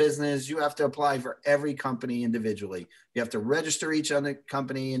behalf of a business, you have to apply for every company individually. You have to register each other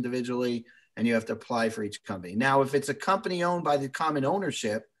company individually, and you have to apply for each company. Now, if it's a company owned by the common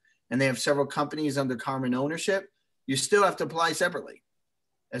ownership, and they have several companies under common ownership, you still have to apply separately,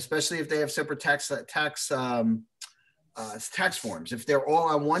 especially if they have separate tax forms. If they're all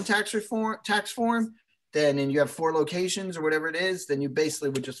on one tax form, then and you have 4 locations or whatever it is, then you basically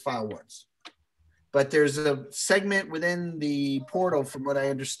would just file once. But there's a segment within the portal, from what I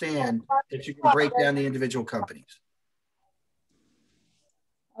understand, that you can break down the individual companies.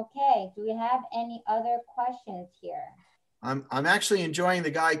 Okay, do we have any other questions here? I'm actually enjoying the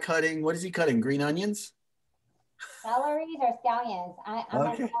guy cutting. What is he cutting? Green onions? Celeries or scallions? I'm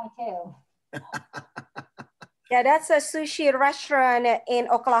okay. Enjoying too. Yeah, that's a sushi restaurant in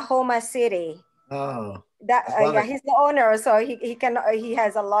Oklahoma City. Oh, yeah, he's the owner, so he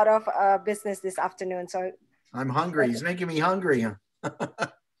has a lot of business this afternoon. So I'm hungry. He's making me hungry. Yes.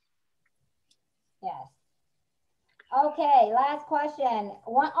 Okay, last question.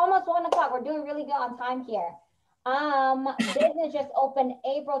 Almost 1 o'clock. We're doing really good on time here. Business just opened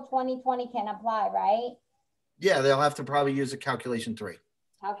April 2020 can apply, right? Yeah, they'll have to probably use a calculation 3.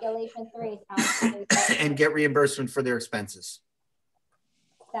 Calculation 3. And get reimbursement for their expenses.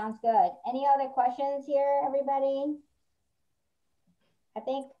 Sounds good. Any other questions here, everybody? I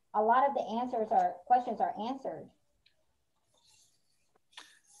think a lot of the questions are answered.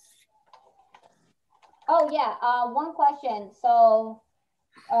 Oh yeah, one question. So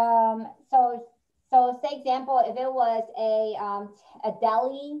say example, if it was a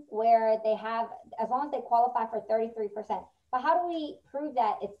deli where they have, as long as they qualify for 33%, but how do we prove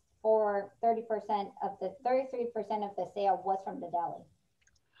that it's for 33% of the sale was from the deli?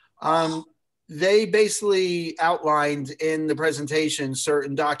 They basically outlined in the presentation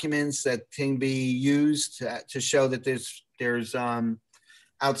certain documents that can be used to show that there's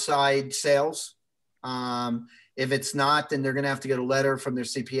outside sales. If it's not, then they're going to have to get a letter from their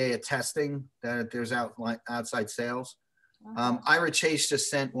CPA attesting that there's outside sales. Ira Chase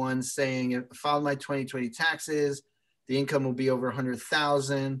just sent one saying, if I filed my 2020 taxes, the income will be over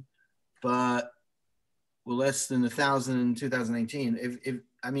 100,000, but less than 1,000 in 2019.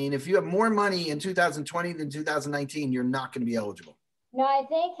 If you have more money in 2020 than 2019, you're not going to be eligible. No, I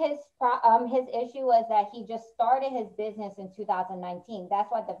think his issue was that he just started his business in 2019. That's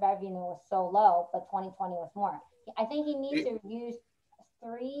why the revenue was so low, but 2020 was more. I think he needs to use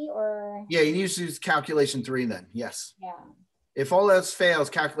 3 or... Yeah, he needs to use calculation 3 then, yes. Yeah. If all else fails,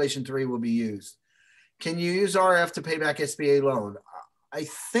 calculation 3 will be used. Can you use RF to pay back SBA loan? I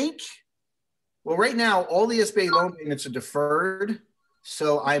think, well, right now, all the SBA loan payments are deferred.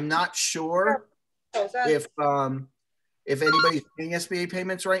 So I'm not sure if if anybody's paying SBA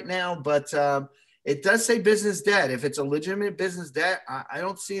payments right now, but it does say business debt. If it's a legitimate business debt, I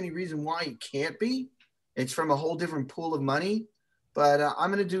don't see any reason why it can't be. It's from a whole different pool of money, but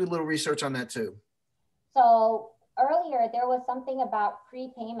I'm going to do a little research on that too. So earlier there was something about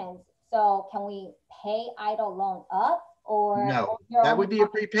prepayments. So can we pay idle loan up, or no? That would be a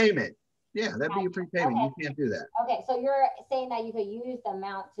prepayment. Yeah, that'd be a prepayment. Okay. You can't do that. Okay, so you're saying that you could use the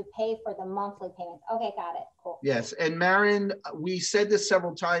amount to pay for the monthly payments. Okay, got it. Cool. Yes, and Marion, we said this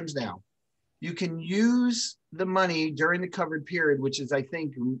several times now. You can use the money during the covered period, which is, I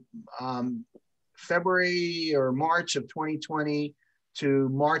think, February or March of 2020 to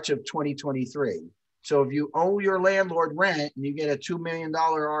March of 2023. So if you owe your landlord rent and you get a $2 million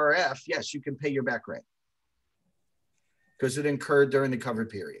RRF, yes, you can pay your back rent because it incurred during the covered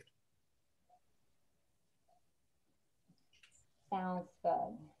period. Sounds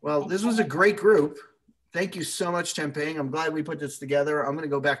good. Well, this was a great group. Thank you so much, Temping. I'm glad we put this together. I'm going to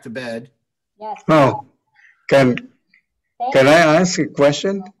go back to bed. Yes. Oh, can I ask a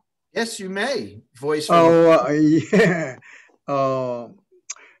question? Yes, you may. Voice. Yeah.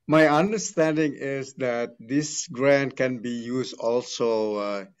 My understanding is that this grant can be used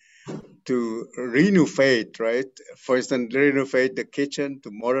also to renovate, right? For instance, renovate the kitchen,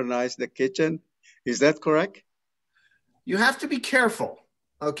 to modernize the kitchen. Is that correct? You have to be careful,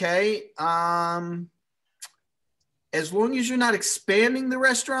 okay? As long as you're not expanding the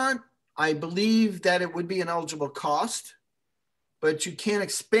restaurant, I believe that it would be an eligible cost, but you can't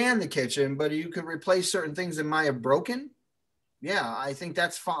expand the kitchen, but you could replace certain things that might have broken. Yeah, I think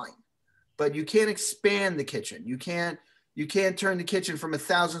that's fine, but you can't expand the kitchen. You can't turn the kitchen from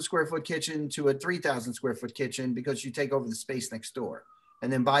 1,000 square foot kitchen to a 3,000 square foot kitchen because you take over the space next door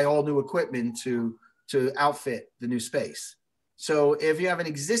and then buy all new equipment to outfit the new space. So if you have an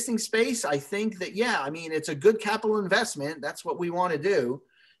existing space, I think that, yeah, I mean, it's a good capital investment. That's what we want to do.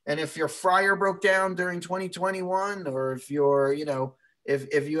 And if your fryer broke down during 2021, or if you're, you know,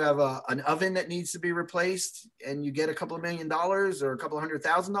 if you have an oven that needs to be replaced and you get a couple of $1 million or a couple of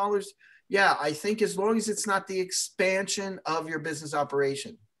 $100,000, yeah, I think as long as it's not the expansion of your business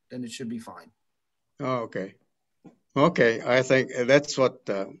operation, then it should be fine. Oh, okay. Okay, I think that's what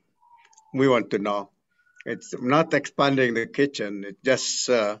we want to know. It's not expanding the kitchen. It's just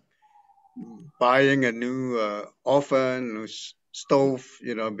buying a new oven, new stove,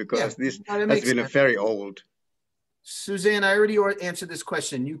 you know, because this has been very old. Suzanne, I already answered this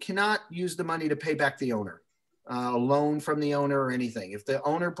question. You cannot use the money to pay back the owner, a loan from the owner or anything. If the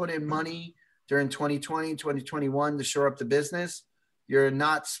owner put in money during 2020, 2021 to shore up the business, you're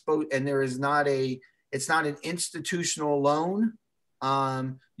not supposed, and there is not it's not an institutional loan.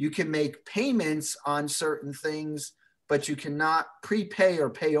 You can make payments on certain things, but you cannot prepay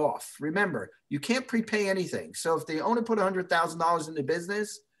or pay off. Remember, you can't prepay anything. So if the owner put $100,000 in the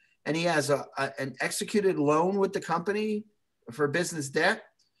business and he has an executed loan with the company for business debt,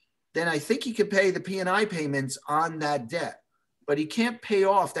 then I think he could pay the P&I payments on that debt, but he can't pay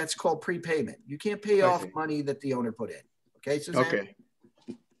off. That's called prepayment. You can't pay off money that the owner put in. Okay, Suzanne? Okay.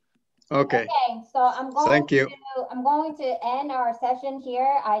 Okay. Okay, so I'm going to end our session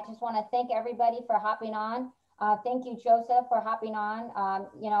here. I just want to thank everybody for hopping on. Thank you, Joseph, for hopping on.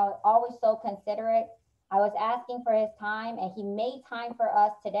 You know, always so considerate. I was asking for his time, and he made time for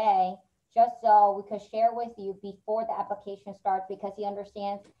us today just so we could share with you before the application starts, because he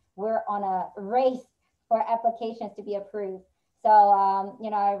understands we're on a race for applications to be approved. So, you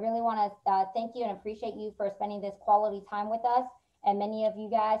know, I really want to thank you and appreciate you for spending this quality time with us. And many of you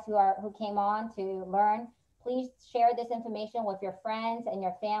guys who came on to learn, please share this information with your friends and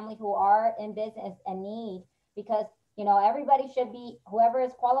your family who are in business and need, because, you know, everybody should be, whoever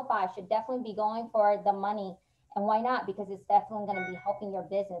is qualified should definitely be going for the money. And why not? Because it's definitely going to be helping your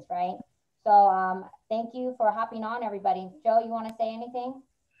business, right? So thank you for hopping on, everybody. Joe, you want to say anything?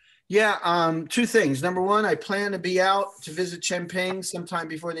 Yeah, two things. Number one, I plan to be out to visit Chemping sometime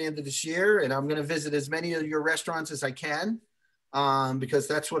before the end of this year, and I'm going to visit as many of your restaurants as I can. Because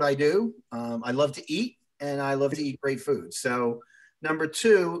that's what I do. I love to eat, and I love to eat great food. So number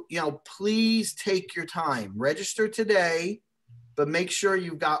two, you know, please take your time. Register today, but make sure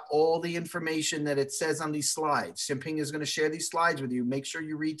you've got all the information that it says on these slides. Simping is going to share these slides with you. Make sure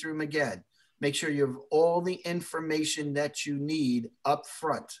you read through them again. Make sure you have all the information that you need up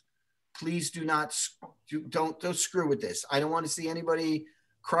front. Please don't screw with this. I don't want to see anybody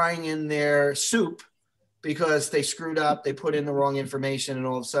crying in their soup because they screwed up, they put in the wrong information, and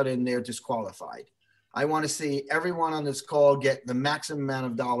all of a sudden they're disqualified. I want to see everyone on this call get the maximum amount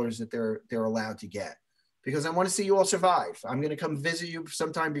of dollars that they're allowed to get, because I want to see you all survive. I'm going to come visit you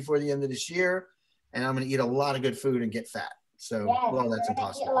sometime before the end of this year, and I'm going to eat a lot of good food and get fat. So, yes, well, that's you're gonna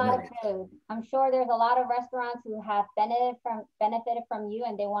impossible. eat a lot of food. I'm sure there's a lot of restaurants who have benefited from you,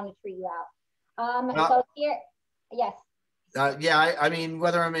 and they want to treat you out. So here, yes. Yeah, I mean,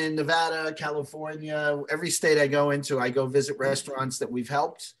 whether I'm in Nevada, California, every state I go into, I go visit restaurants that we've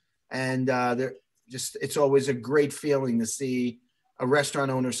helped, and it's always a great feeling to see a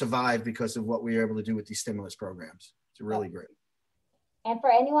restaurant owner survive because of what we were able to do with these stimulus programs. It's really great. And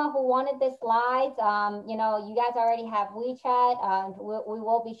for anyone who wanted the slides, you know, you guys already have WeChat. We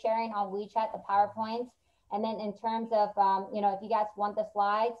will be sharing on WeChat the PowerPoints. And then in terms of, you know, if you guys want the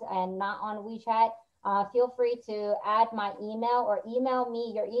slides and not on WeChat, feel free to add my email or email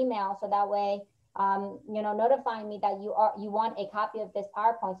me your email. So that way, you know, notify me that you want a copy of this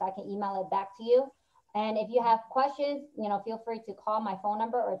PowerPoint so I can email it back to you. And if you have questions, you know, feel free to call my phone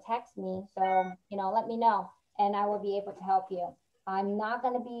number or text me. So, you know, let me know and I will be able to help you. I'm not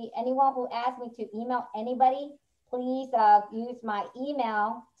going to be anyone who asks me to email anybody. Please use my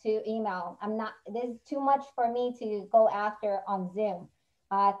email to email. This is too much for me to go after on Zoom.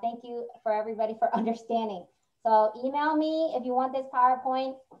 Thank you for everybody for understanding. So email me if you want this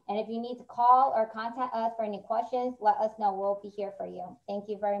PowerPoint. And if you need to call or contact us for any questions, let us know. We'll be here for you. Thank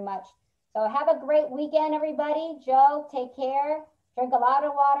you very much. So have a great weekend, everybody. Joe, take care. Drink a lot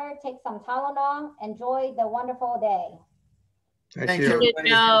of water. Take some Tylenol. Enjoy the wonderful day. Thank you, everybody.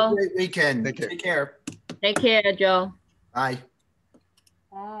 Have a great weekend. Take care. Take care, Joe. Bye.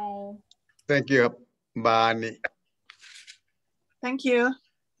 Bye. Thank you, Bani. Thank you.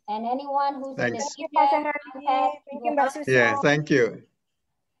 And anyone who's Thanks. Indonesian, contact Yeah, thank you.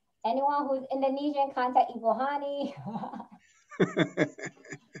 Anyone who's Indonesian, contact Ibu Hani.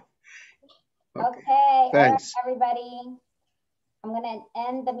 Okay. Thanks. All right, everybody. I'm going to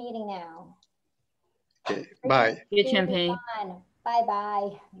end the meeting now. Okay, bye. Good champagne. Bye-bye.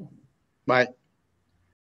 Bye.